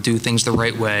story. You do things the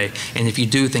right way, and if you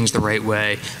do things the right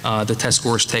way, the test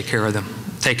scores take care of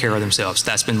themselves.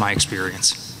 That's been my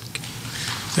experience.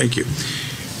 Thank you.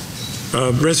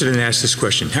 Resident asked this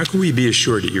question: how can we be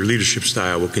assured that your leadership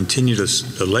style will continue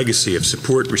the legacy of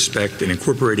support, respect, and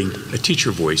incorporating a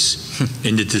teacher voice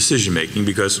into decision-making,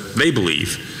 because they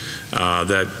believe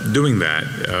that doing that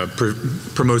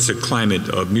promotes a climate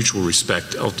of mutual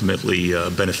respect, ultimately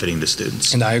benefiting the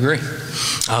students? And I agree.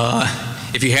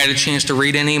 If you had a chance to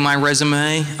read any of my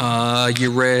resume,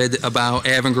 you read about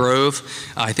Avon Grove.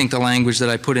 I think the language that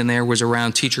I put in there was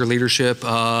around teacher leadership.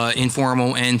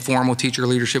 Informal and formal teacher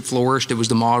leadership flourished. It was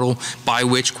the model by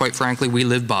which, quite frankly, we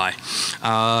live by.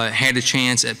 Had a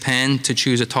chance at Penn to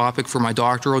choose a topic for my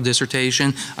doctoral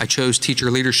dissertation. I chose teacher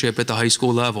leadership at the high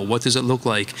school level. What does it look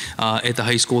like at the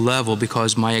high school level?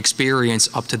 Because my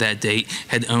experience up to that date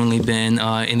had only been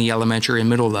in the elementary and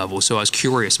middle level. So I was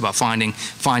curious about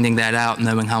finding that out,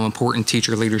 knowing how important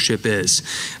teacher leadership is.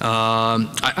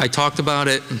 I talked about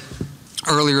it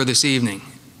earlier this evening.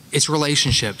 It's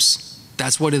relationships.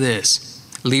 That's what it is.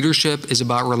 Leadership is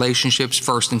about relationships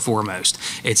first and foremost.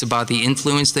 It's about the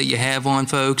influence that you have on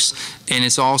folks, and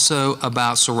it's also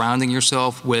about surrounding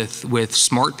yourself with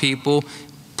smart people,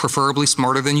 preferably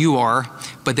smarter than you are,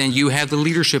 but then you have the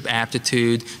leadership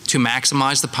aptitude to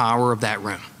maximize the power of that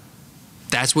room.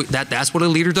 That's what a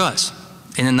leader does.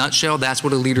 In a nutshell, that's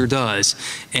what a leader does.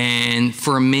 And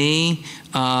for me,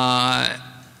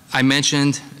 I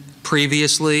mentioned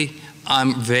previously,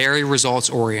 I'm very results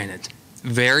oriented,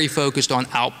 very focused on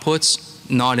outputs,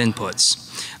 not inputs.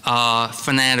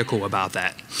 Fanatical about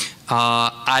that.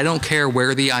 I don't care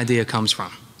where the idea comes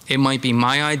from. It might be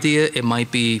my idea, it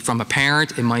might be from a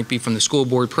parent, it might be from the school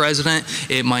board president,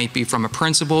 it might be from a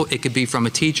principal, it could be from a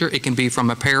teacher, it can be from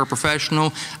a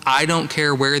paraprofessional. I don't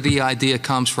care where the idea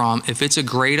comes from. If it's a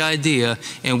great idea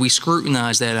and we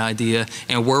scrutinize that idea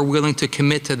and we're willing to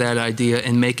commit to that idea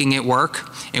and making it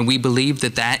work, and we believe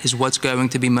that that is what's going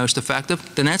to be most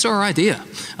effective, then that's our idea.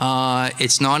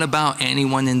 It's not about any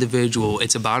one individual.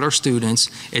 It's about our students.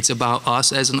 It's about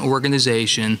us as an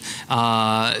organization.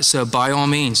 So by all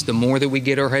means, the more that we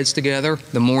get our heads together,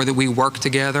 the more that we work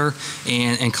together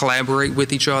and collaborate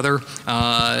with each other,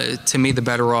 to me, the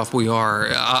better off we are.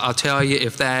 I'll tell you,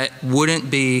 if that wouldn't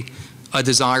be a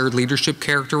desired leadership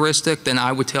characteristic, then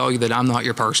I would tell you that I'm not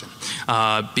your person,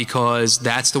 because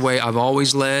that's the way I've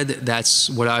always led. That's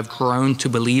what I've grown to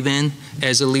believe in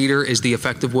as a leader, is the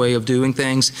effective way of doing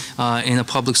things in a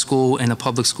public school, in a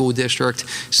public school district.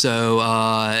 So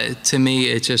to me,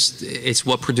 it's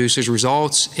what produces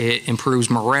results. It improves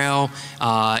morale,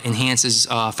 enhances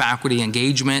faculty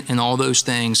engagement, and all those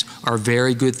things are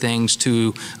very good things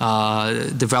to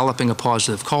developing a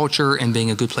positive culture and being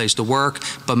a good place to work,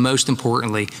 but most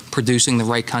importantly, producing the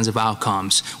right kinds of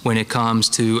outcomes when it comes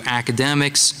to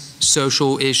academics,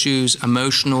 social issues,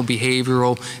 emotional,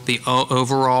 behavioral, the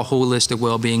overall holistic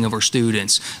well-being of our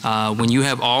students. When you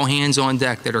have all hands on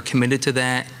deck that are committed to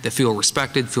that feel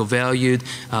respected, feel valued,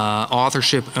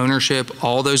 authorship, ownership,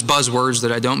 all those buzzwords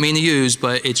that I don't mean to use,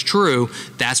 but it's true,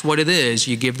 that's what it is.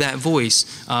 You give that voice.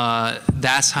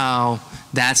 That's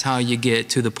how you get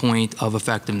to the point of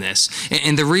effectiveness.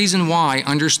 And the reason why,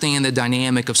 understand the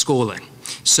dynamic of schooling.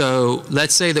 So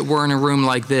let's say that we're in a room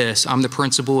like this. I'm the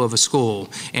principal of a school,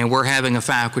 and we're having a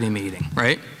faculty meeting,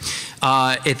 right?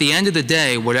 At the end of the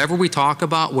day, whatever we talk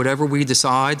about, whatever we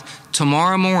decide,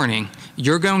 tomorrow morning,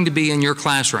 you're going to be in your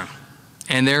classroom.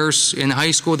 And in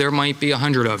high school, there might be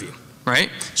 100 of you. right?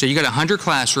 So you got 100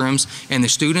 classrooms, and the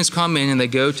students come in and they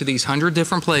go to these 100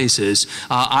 different places.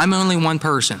 I'm only one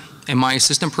person, and my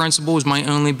assistant principals might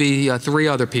only be 3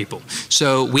 other people.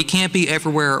 So we can't be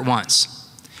everywhere at once.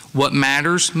 What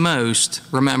matters most,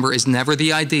 remember, is never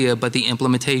the idea, but the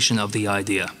implementation of the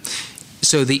idea.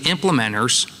 So the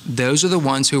implementers, those are the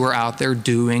ones who are out there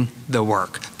doing the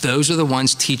work. Those are the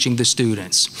ones teaching the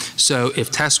students. So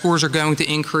if test scores are going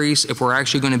to increase, if we're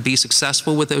actually going to be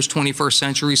successful with those 21st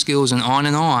century skills and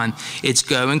on, it's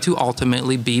going to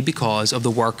ultimately be because of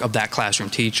the work of that classroom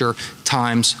teacher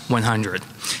times 100.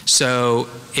 So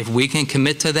if we can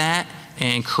commit to that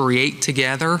and create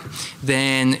together,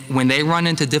 then when they run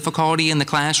into difficulty in the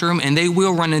classroom, and they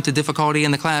will run into difficulty in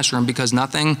the classroom because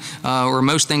nothing, or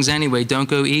most things anyway, don't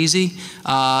go easy,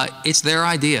 it's their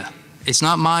idea. It's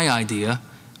not my idea.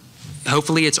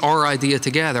 Hopefully it's our idea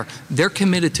together. They're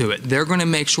committed to it. They're going to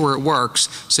make sure it works,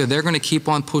 so they're going to keep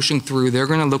on pushing through. They're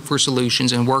going to look for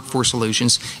solutions and work for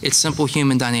solutions. It's simple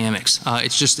human dynamics.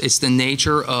 It's the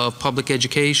nature of public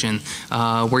education,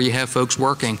 where you have folks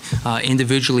working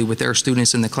individually with their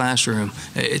students in the classroom.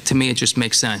 To me, it just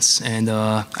makes sense, and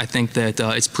I think that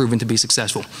it's proven to be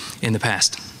successful in the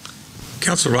past.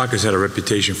 Council Rock has had a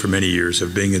reputation for many years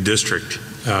of being a district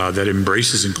that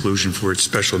embraces inclusion for its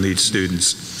special needs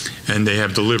students, and they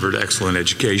have delivered excellent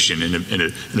education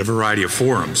in a variety of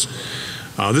forums.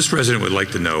 This resident would like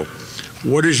to know,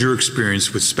 what is your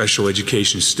experience with special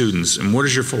education students, and what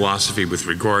is your philosophy with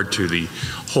regard to the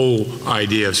whole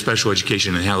idea of special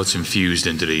education and how it's infused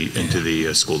into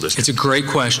the school district? It's a great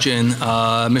question.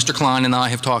 Mr. Klein and I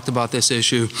have talked about this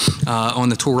issue on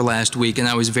the tour last week, and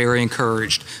I was very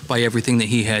encouraged by everything that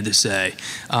he had to say.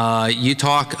 You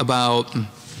talk about,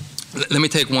 let me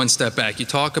take one step back. You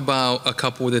talk about a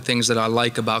couple of the things that I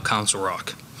like about Council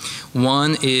Rock.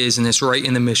 One is, and it's right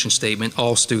in the mission statement,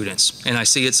 all students. And I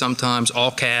see it sometimes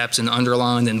all caps and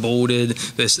underlined and bolded,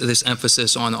 this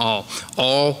emphasis on all.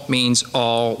 All means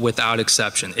all without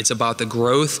exception. It's about the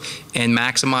growth and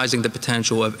maximizing the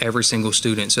potential of every single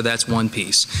student. So that's one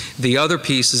piece. The other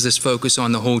piece is this focus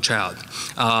on the whole child.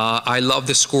 I love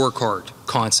the scorecard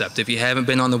concept. If you haven't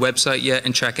been on the website yet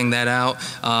and checking that out,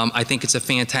 I think it's a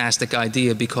fantastic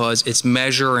idea because it's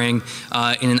measuring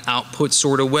in an output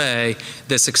sort of way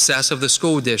the success of the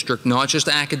school district, not just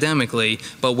academically,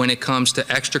 but when it comes to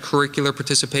extracurricular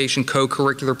participation,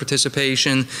 co-curricular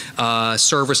participation,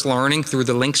 service learning through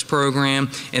the LINKS program,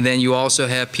 and then you also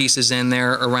have pieces in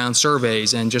there around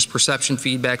surveys and just perception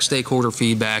feedback, stakeholder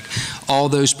feedback. All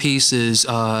those pieces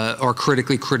are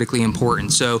critically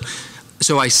important.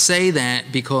 So I say that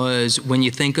because when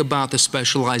you think about the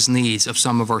specialized needs of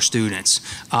some of our students,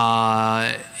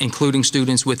 including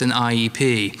students with an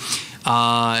IEP,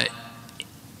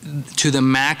 to the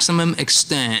maximum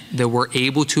extent that we're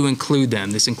able to include them,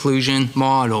 this inclusion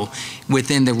model,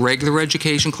 within the regular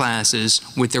education classes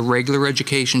with the regular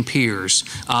education peers,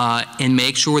 and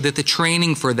make sure that the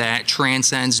training for that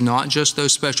transcends not just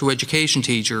those special education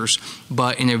teachers,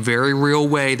 but in a very real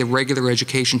way, the regular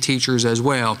education teachers as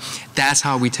well. That's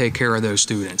how we take care of those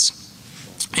students.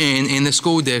 And in the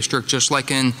school district, just like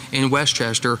in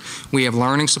Westchester, we have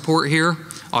learning support here,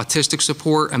 autistic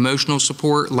support, emotional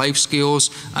support, life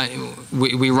skills.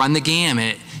 We run the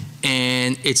gamut,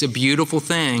 and it's a beautiful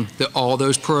thing that all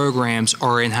those programs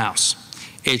are in-house.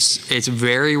 It's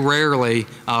very rarely,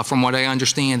 from what I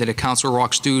understand, that a Council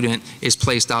Rock student is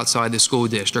placed outside the school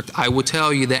district. I will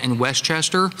tell you that in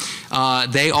Westchester,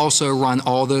 they also run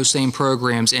all those same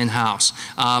programs in-house.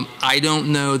 I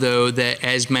don't know, though, that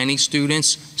as many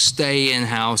students stay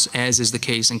in-house as is the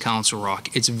case in Council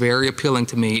Rock. It's very appealing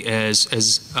to me as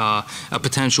a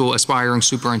potential aspiring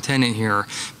superintendent here,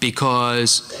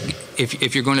 because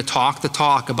if you're going to talk the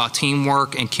talk about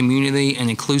teamwork and community and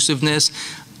inclusiveness,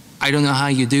 I don't know how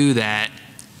you do that,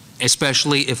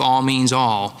 especially if all means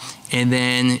all, and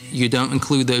then you don't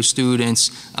include those students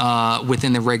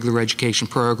within the regular education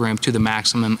program to the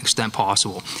maximum extent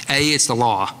possible. A, it's the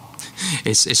law.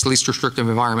 It's least restrictive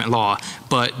environment law,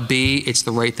 but B, it's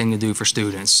the right thing to do for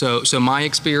students. So my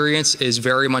experience is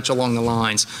very much along the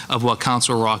lines of what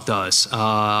Council Rock does.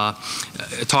 I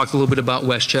talked a little bit about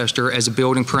Westchester as a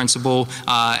building principal.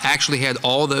 Actually had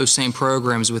all those same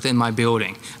programs within my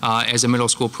building as a middle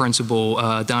school principal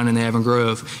down in Avon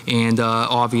Grove, and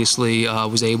obviously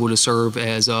was able to serve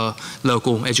as a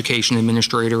local education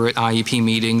administrator at IEP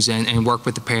meetings and work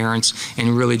with the parents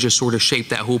and really just sort of shape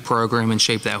that whole program and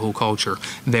shape that whole culture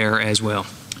there as well.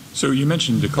 So you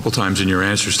mentioned a couple times in your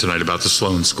answers tonight about the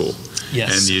Sloan School.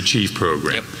 Yes. And the Achieve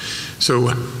program. Yep. So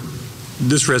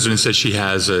this resident says she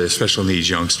has a special needs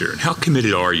youngster. How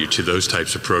committed are you to those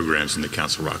types of programs in the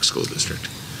Council Rock School District?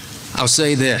 I'll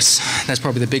say this, that's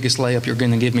probably the biggest layup you're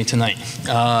going to give me tonight,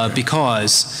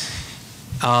 because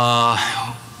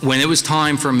when it was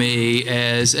time for me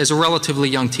as a relatively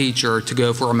young teacher to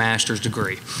go for a master's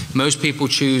degree, most people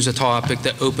choose a topic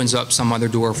that opens up some other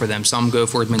door for them. Some go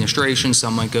for administration,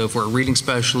 some might go for a reading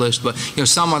specialist, but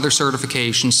some other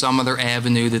certification, some other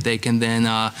avenue that they can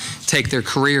then take their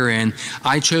career in.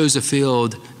 I chose a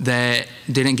field that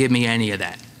didn't give me any of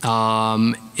that.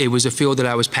 It was a field that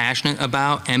I was passionate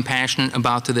about and passionate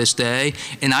about to this day,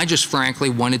 and I just frankly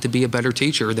wanted to be a better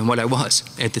teacher than what I was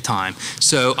at the time.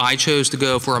 So I chose to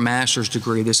go for a master's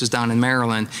degree, this is down in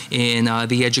Maryland, in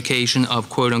the education of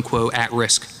quote-unquote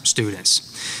at-risk students.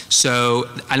 So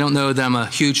I don't know that I'm a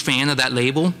huge fan of that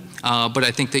label, but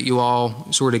I think that you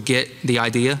all sort of get the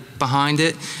idea behind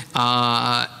it.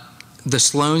 The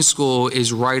Sloan School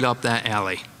is right up that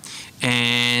alley.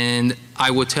 And I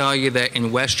will tell you that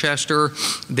in Westchester,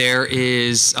 there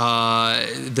is,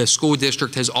 the school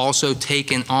district has also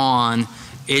taken on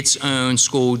its own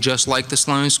school just like the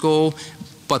Sloan School,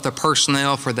 but the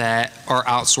personnel for that are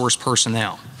outsourced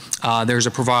personnel. There's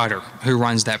a provider who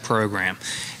runs that program.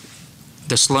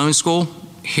 The Sloan School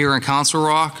here in Council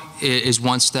Rock is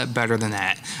one step better than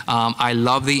that. I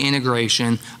love the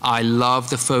integration. I love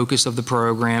the focus of the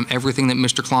program. Everything that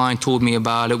Mr. Klein told me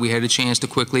about it, we had a chance to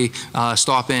quickly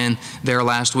stop in there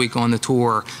last week on the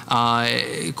tour.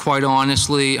 Quite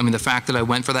honestly, I mean, the fact that I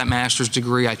went for that master's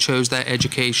degree, I chose that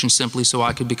education simply so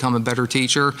I could become a better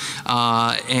teacher.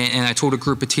 And I told a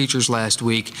group of teachers last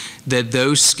week that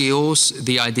those skills,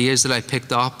 the ideas that I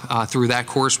picked up through that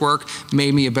coursework,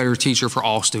 made me a better teacher for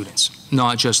all students,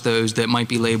 not just those that might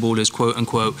be labeled as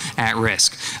quote-unquote at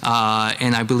risk.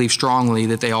 And I believe strongly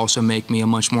that they also make me a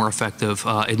much more effective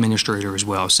administrator as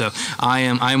well. So I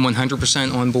am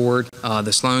 100% on board.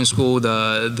 The Sloan School,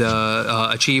 the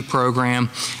Achieve program,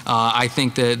 I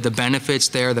think that the benefits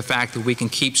there, the fact that we can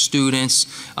keep students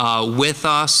with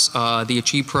us, the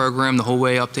Achieve program the whole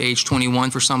way up to age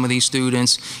 21 for some of these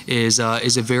students is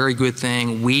a very good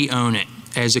thing. We own it.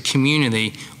 As a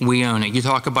community, we own it. You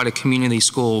talk about a community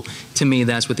school, to me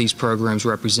that's what these programs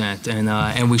represent,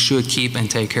 and we should keep and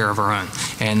take care of our own.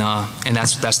 And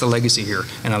that's the legacy here,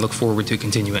 and I look forward to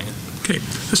continuing it. Okay,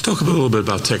 let's talk a little bit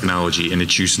about technology and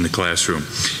its use in the classroom.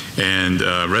 And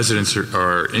residents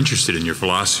are interested in your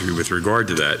philosophy with regard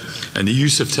to that and the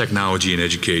use of technology in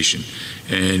education.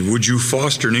 And would you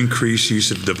foster an increased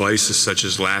use of devices such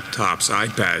as laptops,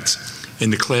 iPads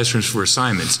in the classrooms for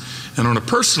assignments? And on a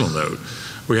personal note,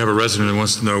 we have a resident who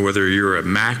wants to know whether you're a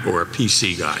Mac or a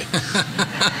PC guy.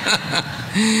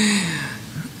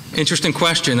 Interesting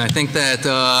question. I think that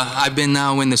I've been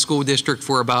now in the school district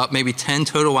for about maybe 10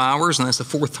 total hours, and that's the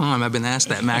 4th time I've been asked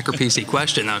that Mac or PC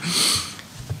question.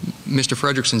 Mr.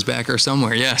 Fredrickson's back there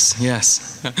somewhere. Yes,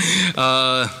 yes.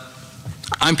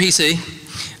 I'm PC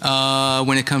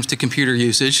when it comes to computer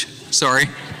usage. Sorry.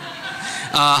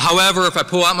 However, if I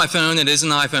pull out my phone, it is an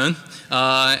iPhone.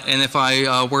 And if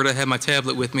I were to have my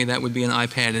tablet with me, that would be an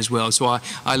iPad as well. So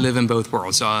I live in both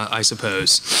worlds, I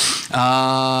suppose.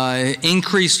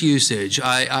 Increased usage.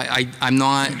 I'm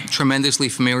not tremendously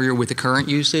familiar with the current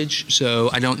usage, so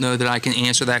I don't know that I can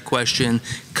answer that question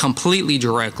completely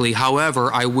directly. However,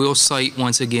 I will cite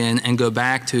once again and go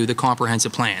back to the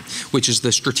comprehensive plan, which is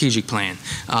the strategic plan,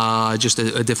 just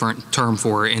a different term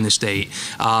for it in the state,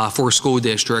 for school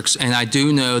districts. And I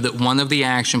do know that one of the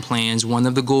action plans, one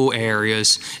of the goal areas,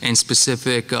 and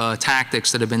specific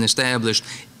tactics that have been established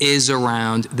is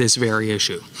around this very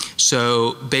issue.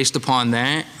 So based upon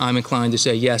that, I'm inclined to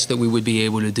say yes, that we would be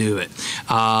able to do it.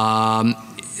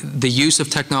 The use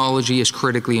of technology is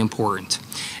critically important.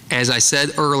 As I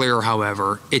said earlier,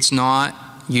 however, it's not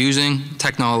using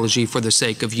technology for the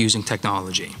sake of using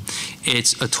technology.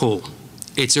 It's a tool.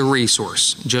 It's a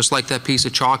resource, just like that piece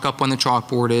of chalk up on the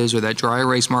chalkboard is, or that dry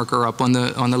erase marker up on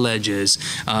the ledge is,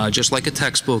 just like a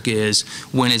textbook is.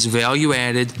 When it's value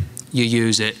added, you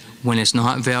use it. When it's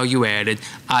not value added,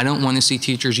 I don't want to see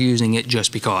teachers using it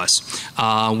just because.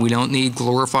 We don't need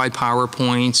glorified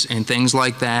PowerPoints and things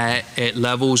like that at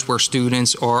levels where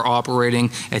students are operating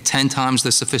at 10 times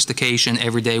the sophistication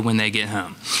every day when they get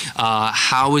home.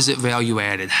 How is it value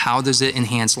added? How does it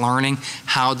enhance learning?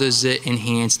 How does it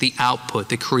enhance the output,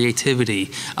 the creativity,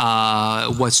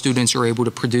 what students are able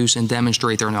to produce and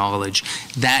demonstrate their knowledge?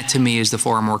 That to me is the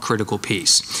far more critical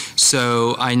piece.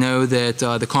 So I know that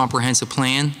the comprehensive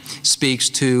plan speaks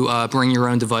to bring your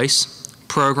own device,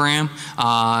 program,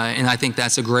 and I think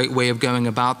that's a great way of going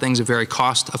about things, a very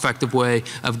cost-effective way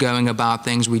of going about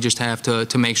things. We just have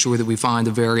to make sure that we find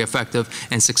a very effective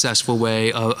and successful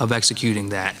way of executing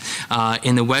that.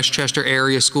 In the Westchester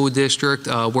Area School District,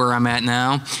 where I'm at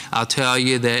now, I'll tell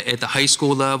you that at the high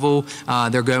school level,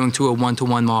 they're going to a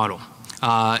one-to-one model.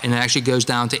 And it actually goes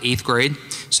down to 8th grade.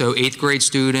 So 8th grade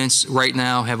students right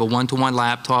now have a one-to-one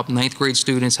laptop. 9th grade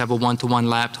students have a one-to-one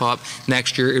laptop.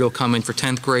 Next year it'll come in for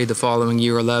 10th grade, the following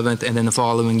year 11th, and then the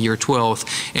following year 12th.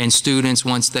 And students,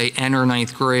 once they enter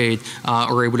 9th grade,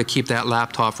 are able to keep that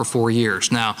laptop for 4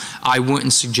 years. Now, I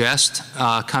wouldn't suggest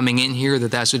coming in here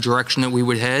that that's the direction that we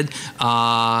would head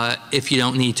if you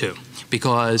don't need to,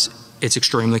 because it's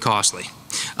extremely costly.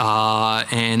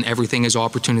 And everything is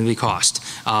opportunity cost.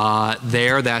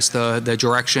 That's the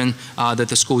direction that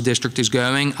the school district is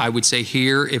going. I would say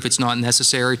here, if it's not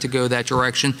necessary to go that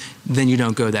direction, then you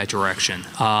don't go that direction.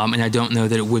 And I don't know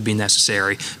that it would be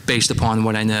necessary based upon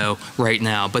what I know right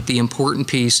now. But the important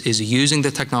piece is using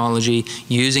the technology,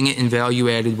 using it in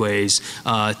value-added ways,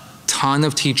 ton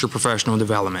of teacher professional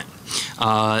development.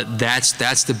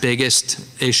 That's the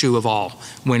biggest issue of all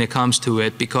when it comes to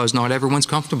it, because not everyone's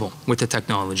comfortable with the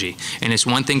technology. And it's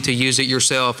one thing to use it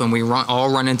yourself, and we all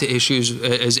run into issues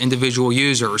as individual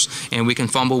users, and we can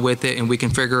fumble with it, and we can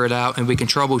figure it out, and we can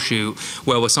troubleshoot.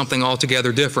 Well, with something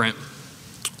altogether different,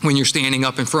 when you're standing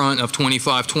up in front of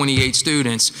 25, 28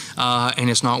 students, and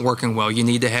it's not working well, you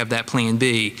need to have that plan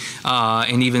B.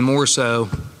 And even more so,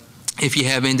 if you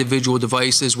have individual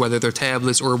devices, whether they're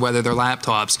tablets or whether they're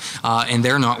laptops, and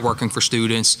they're not working for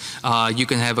students, you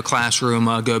can have a classroom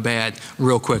go bad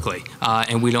real quickly,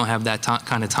 and we don't have that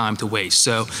kind of time to waste.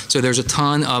 So there's a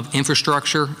ton of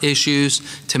infrastructure issues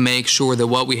to make sure that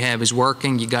what we have is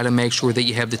working. You got to make sure that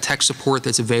you have the tech support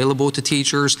that's available to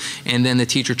teachers, and then the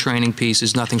teacher training piece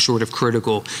is nothing short of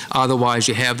critical. Otherwise,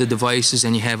 you have the devices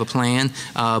and you have a plan,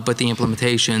 but the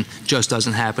implementation just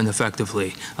doesn't happen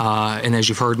effectively. And as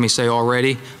you've heard me say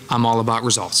already, I'm all about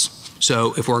results.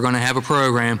 So if we're going to have a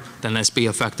program, then let's be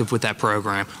effective with that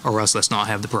program, or else let's not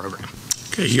have the program.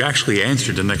 Okay, you actually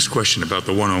answered the next question about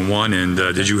the one-on-one, and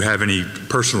did you have any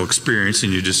personal experience,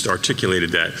 and you just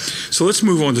articulated that. So let's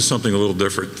move on to something a little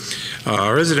different.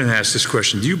 Our resident asked this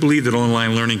question: do you believe that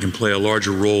online learning can play a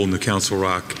larger role in the Council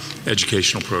Rock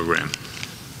educational program?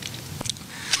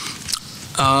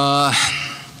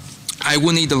 I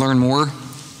will need to learn more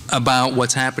about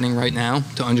what's happening right now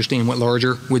to understand what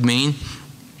larger would mean.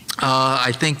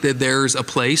 I think that there's a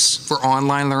place for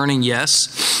online learning, yes.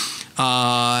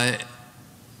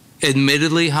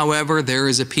 Admittedly, however, there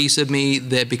is a piece of me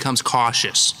that becomes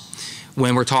cautious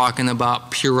when we're talking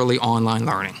about purely online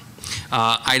learning.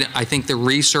 I think the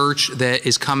research that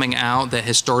is coming out that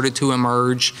has started to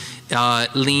emerge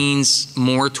leans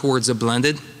more towards a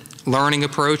blended learning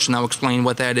approach, and I'll explain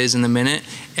what that is in a minute,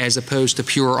 as opposed to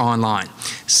pure online.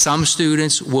 Some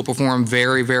students will perform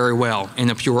very, very well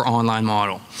in a pure online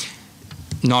model.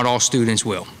 Not all students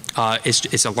will.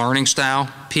 It's a learning style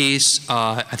piece.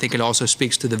 I think it also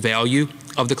speaks to the value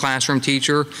of the classroom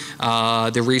teacher.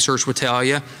 The research will tell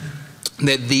you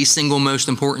that the single most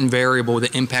important variable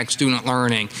that impacts student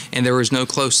learning, and there is no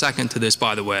close second to this,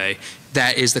 by the way,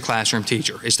 that is the classroom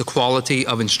teacher. It's the quality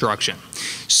of instruction.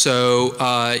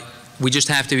 So we just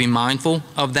have to be mindful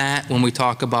of that when we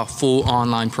talk about full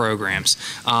online programs.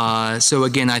 So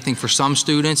again, I think for some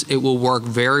students it will work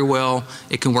very well.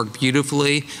 It can work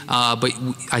beautifully, but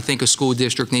I think a school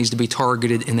district needs to be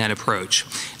targeted in that approach.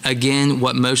 Again,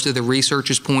 what most of the research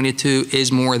is pointed to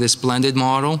is more of this blended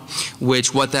model,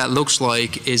 which what that looks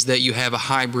like is that you have a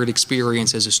hybrid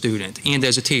experience as a student and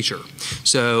as a teacher.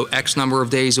 So X number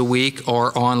of days a week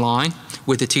are online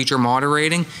with the teacher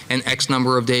moderating, and X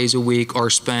number of days a week are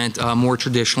spent more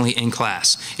traditionally in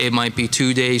class. It might be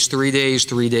 2 days, 3 days,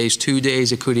 3 days, 2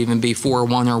 days. It could even be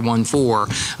 4-1 or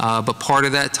 1-4. But part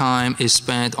of that time is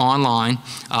spent online,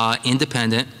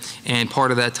 independent, and part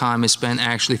of that time is spent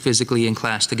actually physically in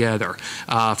class together.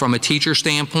 From a teacher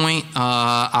standpoint,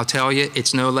 I'll tell you,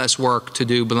 it's no less work to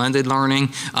do blended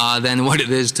learning than what it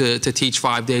is to teach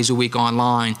 5 days a week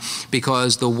online,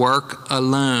 because the work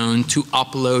alone to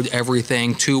upload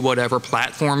everything to whatever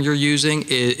platform you're using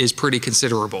is pretty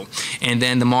considerable. And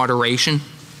then the moderation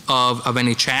of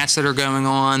any chats that are going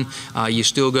on, you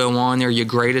still go on there, you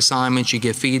grade assignments, you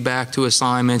give feedback to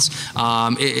assignments.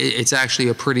 It's actually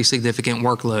a pretty significant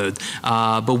workload.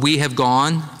 But we have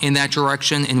gone in that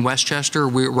direction in Westchester.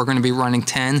 We're going to be running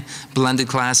 10 blended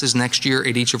classes next year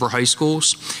at each of our high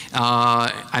schools.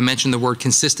 I mentioned the word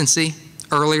consistency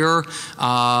earlier,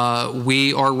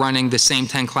 we are running the same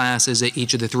 10 classes at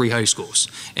each of the 3 high schools.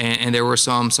 And there were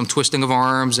some twisting of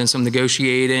arms and some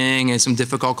negotiating and some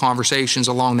difficult conversations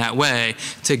along that way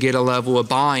to get a level of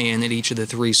buy-in at each of the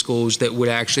 3 schools that would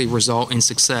actually result in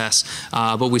success.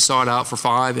 But we sought out for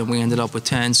 5 and we ended up with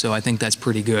 10, so I think that's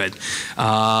pretty good.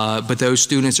 But those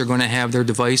students are going to have their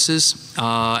devices,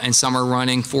 and some are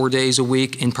running 4 days a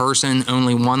week in person,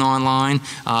 only 1 online.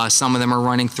 Some of them are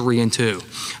running 3 and 2.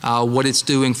 What it's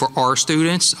doing for our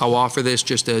students, I'll offer this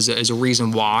just as a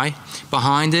reason why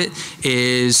behind it,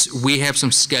 is we have some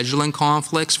scheduling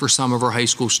conflicts for some of our high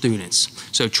school students.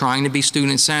 So trying to be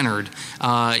student-centered,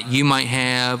 you might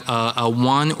have a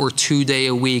 1 or 2 day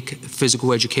a week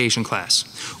physical education class,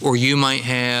 or you might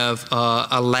have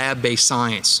a lab-based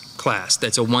science class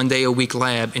that's a 1 day a week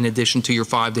lab in addition to your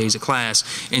 5 days of class.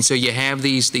 And so you have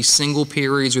these single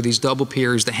periods or these double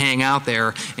periods that hang out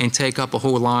there and take up a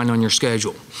whole line on your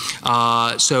schedule.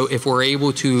 So if we're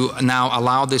able to now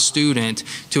allow this student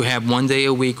to have 1 day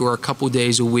a week or a couple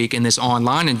days a week in this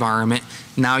online environment,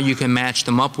 now you can match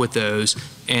them up with those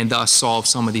and thus solve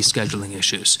some of these scheduling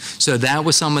issues. So that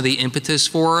was some of the impetus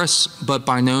for us, but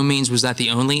by no means was that the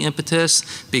only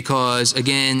impetus, because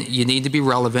again, you need to be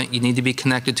relevant, you need to be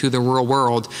connected to the real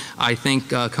world. I think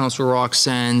Councilor Rock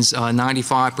sends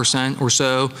 95% or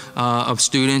so of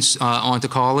students onto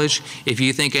college. If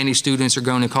you think any students are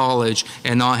going to college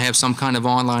and not have some kind of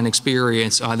online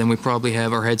experience, then we probably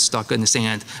have our heads stuck in the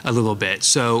sand a little bit.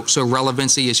 So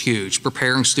relevancy is huge.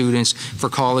 Preparing students for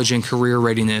college and career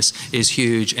readiness is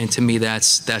huge. And to me,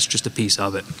 that's just a piece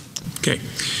of it. Okay.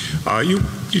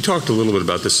 You talked a little bit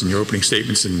about this in your opening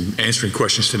statements and answering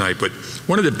questions tonight, but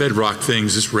one of the bedrock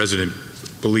things this resident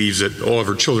believes that all of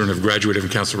her children have graduated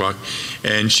from Council Rock,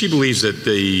 and she believes that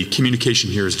the communication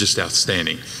here is just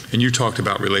outstanding. And you talked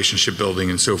about relationship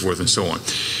building and so forth and so on.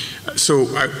 So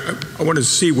I wanted to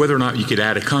see whether or not you could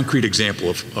add a concrete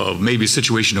example of maybe a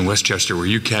situation in Westchester where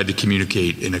you had to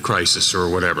communicate in a crisis or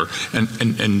whatever, and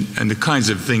the kinds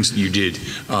of things that you did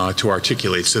to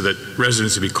articulate so that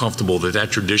residents would be comfortable that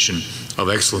that tradition of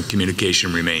excellent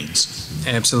communication remains.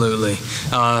 Absolutely.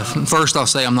 First, I'll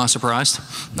say I'm not surprised.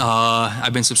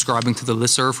 I've been subscribing to the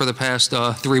listserv for the past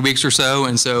 3 weeks or so,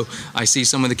 and so I see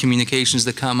some of the communications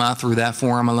that come out through that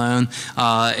forum alone,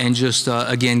 and just,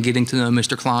 again, getting to know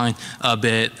Mr. Klein a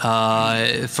bit.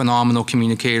 Phenomenal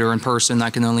communicator in person. I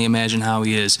can only imagine how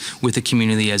he is with the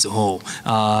community as a whole.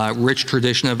 Rich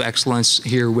tradition of excellence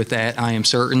here with that, I am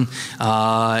certain,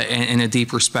 and a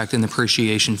deep respect and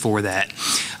appreciation for that.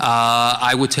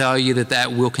 I would tell you that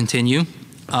that will continue.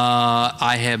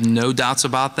 I have no doubts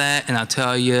about that, and I'll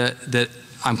tell you that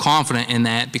I'm confident in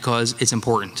that because it's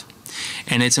important.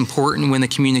 And it's important when the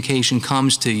communication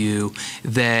comes to you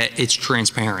that it's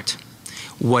transparent.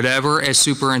 Whatever, as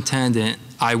superintendent,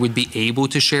 I would be able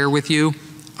to share with you,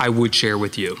 I would share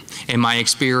with you. And my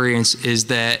experience is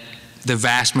that the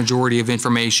vast majority of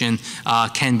information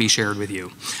can be shared with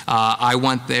you. I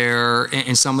want there,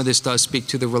 and some of this does speak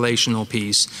to the relational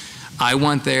piece, I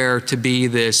want there to be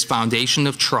this foundation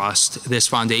of trust, this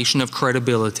foundation of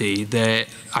credibility that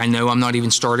I know I'm not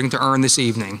even starting to earn this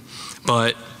evening,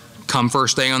 but come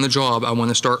first day on the job, I want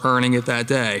to start earning it that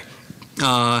day.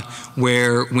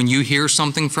 Where when you hear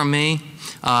something from me,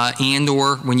 and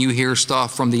or when you hear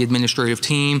stuff from the administrative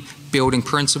team, building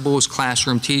principals,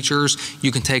 classroom teachers,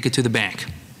 you can take it to the bank.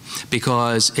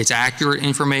 Because it's accurate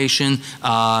information,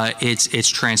 it's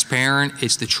transparent,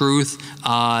 it's the truth,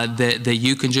 that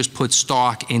you can just put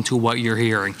stock into what you're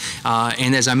hearing.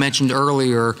 And as I mentioned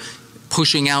earlier,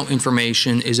 pushing out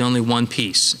information is only one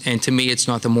piece, and to me it's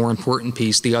not the more important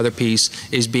piece. The other piece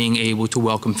is being able to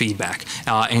welcome feedback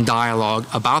and dialogue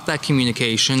about that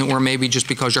communication, or maybe just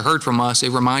because you heard from us, it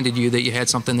reminded you that you had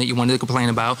something that you wanted to complain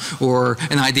about, or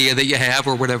an idea that you have,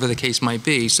 or whatever the case might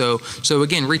be. So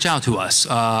again, reach out to us.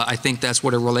 I think that's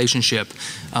what a relationship,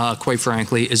 quite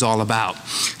frankly, is all about.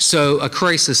 So a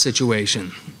crisis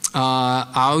situation.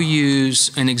 I'll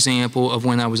use an example of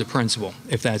when I was a principal,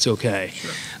 if that's okay.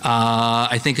 Sure.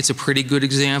 I think it's a pretty good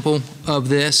example of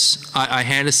this. I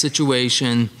had a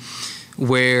situation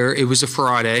where it was a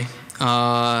Friday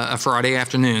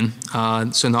afternoon,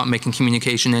 so not making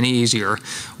communication any easier,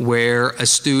 where a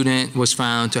student was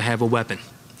found to have a weapon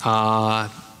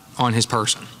on his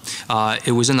person.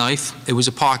 It was a knife, it was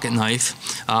a pocket knife,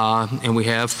 and we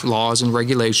have laws and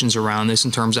regulations around this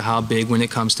in terms of how big when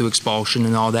it comes to expulsion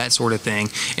and all that sort of thing,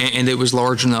 and it was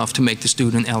large enough to make the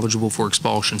student eligible for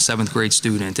expulsion, 7th grade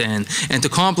student. And to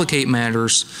complicate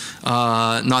matters,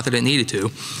 not that it needed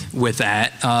to with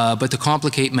that, but to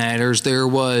complicate matters, there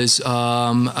was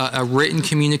a written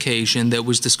communication that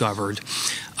was discovered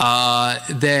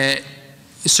that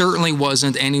certainly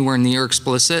wasn't anywhere near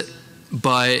explicit,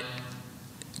 but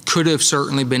could have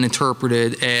certainly been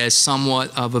interpreted as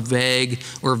somewhat of a vague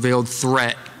or veiled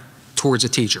threat towards a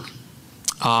teacher.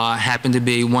 Happened to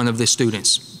be one of the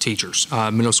students' teachers,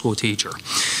 middle school teacher.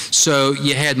 So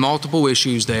you had multiple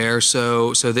issues there.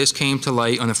 So this came to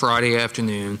light on a Friday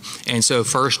afternoon. And so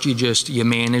first you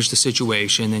manage the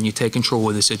situation and you take control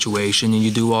of the situation and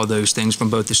you do all those things from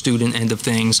both the student end of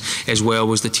things as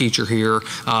well as the teacher here,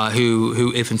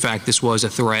 who if in fact this was a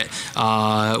threat,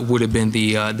 would have been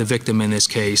the victim in this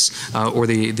case, or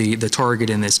the target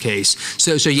in this case.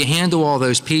 So you handle all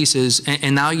those pieces,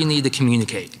 and now you need to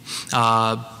communicate,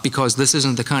 because this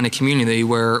isn't the kind of community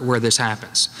where this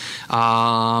happens.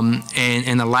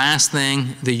 And the last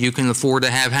thing that you can afford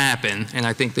to have happen, and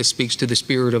I think this speaks to the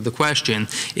spirit of the question,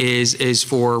 is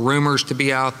for rumors to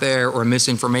be out there or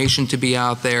misinformation to be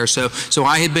out there. So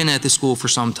I had been at the school for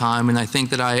some time, and I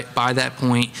think that I, by that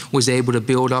point, was able to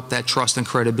build up that trust and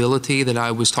credibility that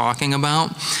I was talking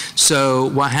about. So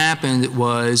what happened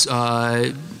was,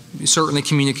 certainly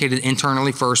communicated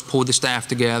internally first, pulled the staff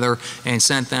together, and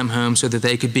sent them home so that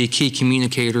they could be key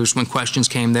communicators when questions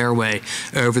came their way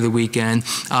over the weekend.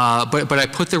 But I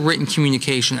put the written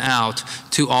communication out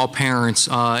to all parents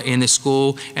in the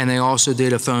school, and they also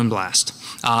did a phone blast.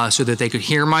 So that they could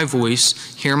hear my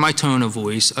voice, hear my tone of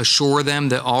voice, assure them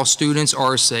that all students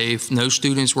are safe, no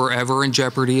students were ever in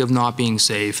jeopardy of not being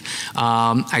safe.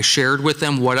 I shared with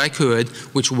them what I could,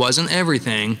 which wasn't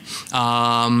everything,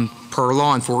 per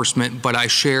law enforcement, but I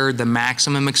shared the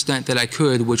maximum extent that I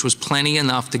could, which was plenty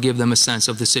enough to give them a sense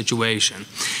of the situation.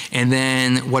 And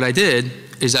then what I did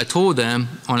is I told them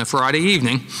on a Friday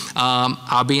evening,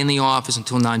 I'll be in the office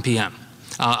until 9 p.m.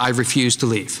 I refuse to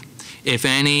leave. If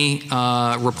any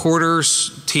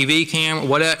reporters, TV camera,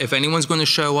 whatever, if anyone's going to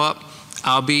show up,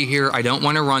 I'll be here. I don't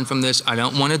want to run from this. I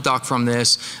don't want to duck from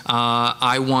this.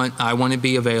 I want to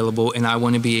be available, and I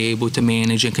want to be able to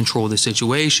manage and control the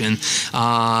situation.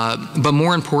 But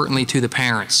more importantly, to the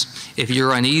parents, if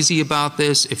you're uneasy about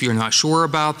this, if you're not sure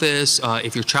about this,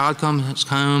 if your child comes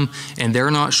home and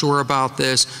they're not sure about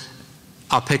this,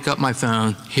 I'll pick up my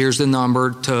phone. Here's the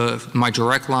number to my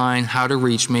direct line, how to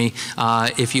reach me.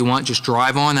 If you want, just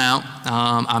drive on out.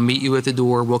 I'll meet you at the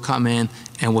door. We'll come in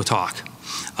and we'll talk.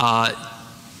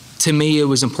 To me, it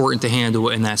was important to handle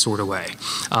it in that sort of way.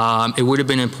 It would have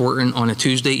been important on a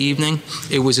Tuesday evening.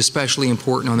 It was especially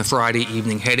important on the Friday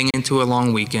evening, heading into a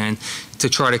long weekend, to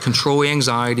try to control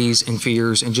anxieties and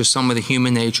fears and just some of the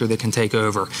human nature that can take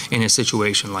over in a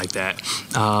situation like that.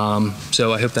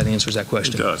 So I hope that answers that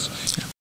question. It does.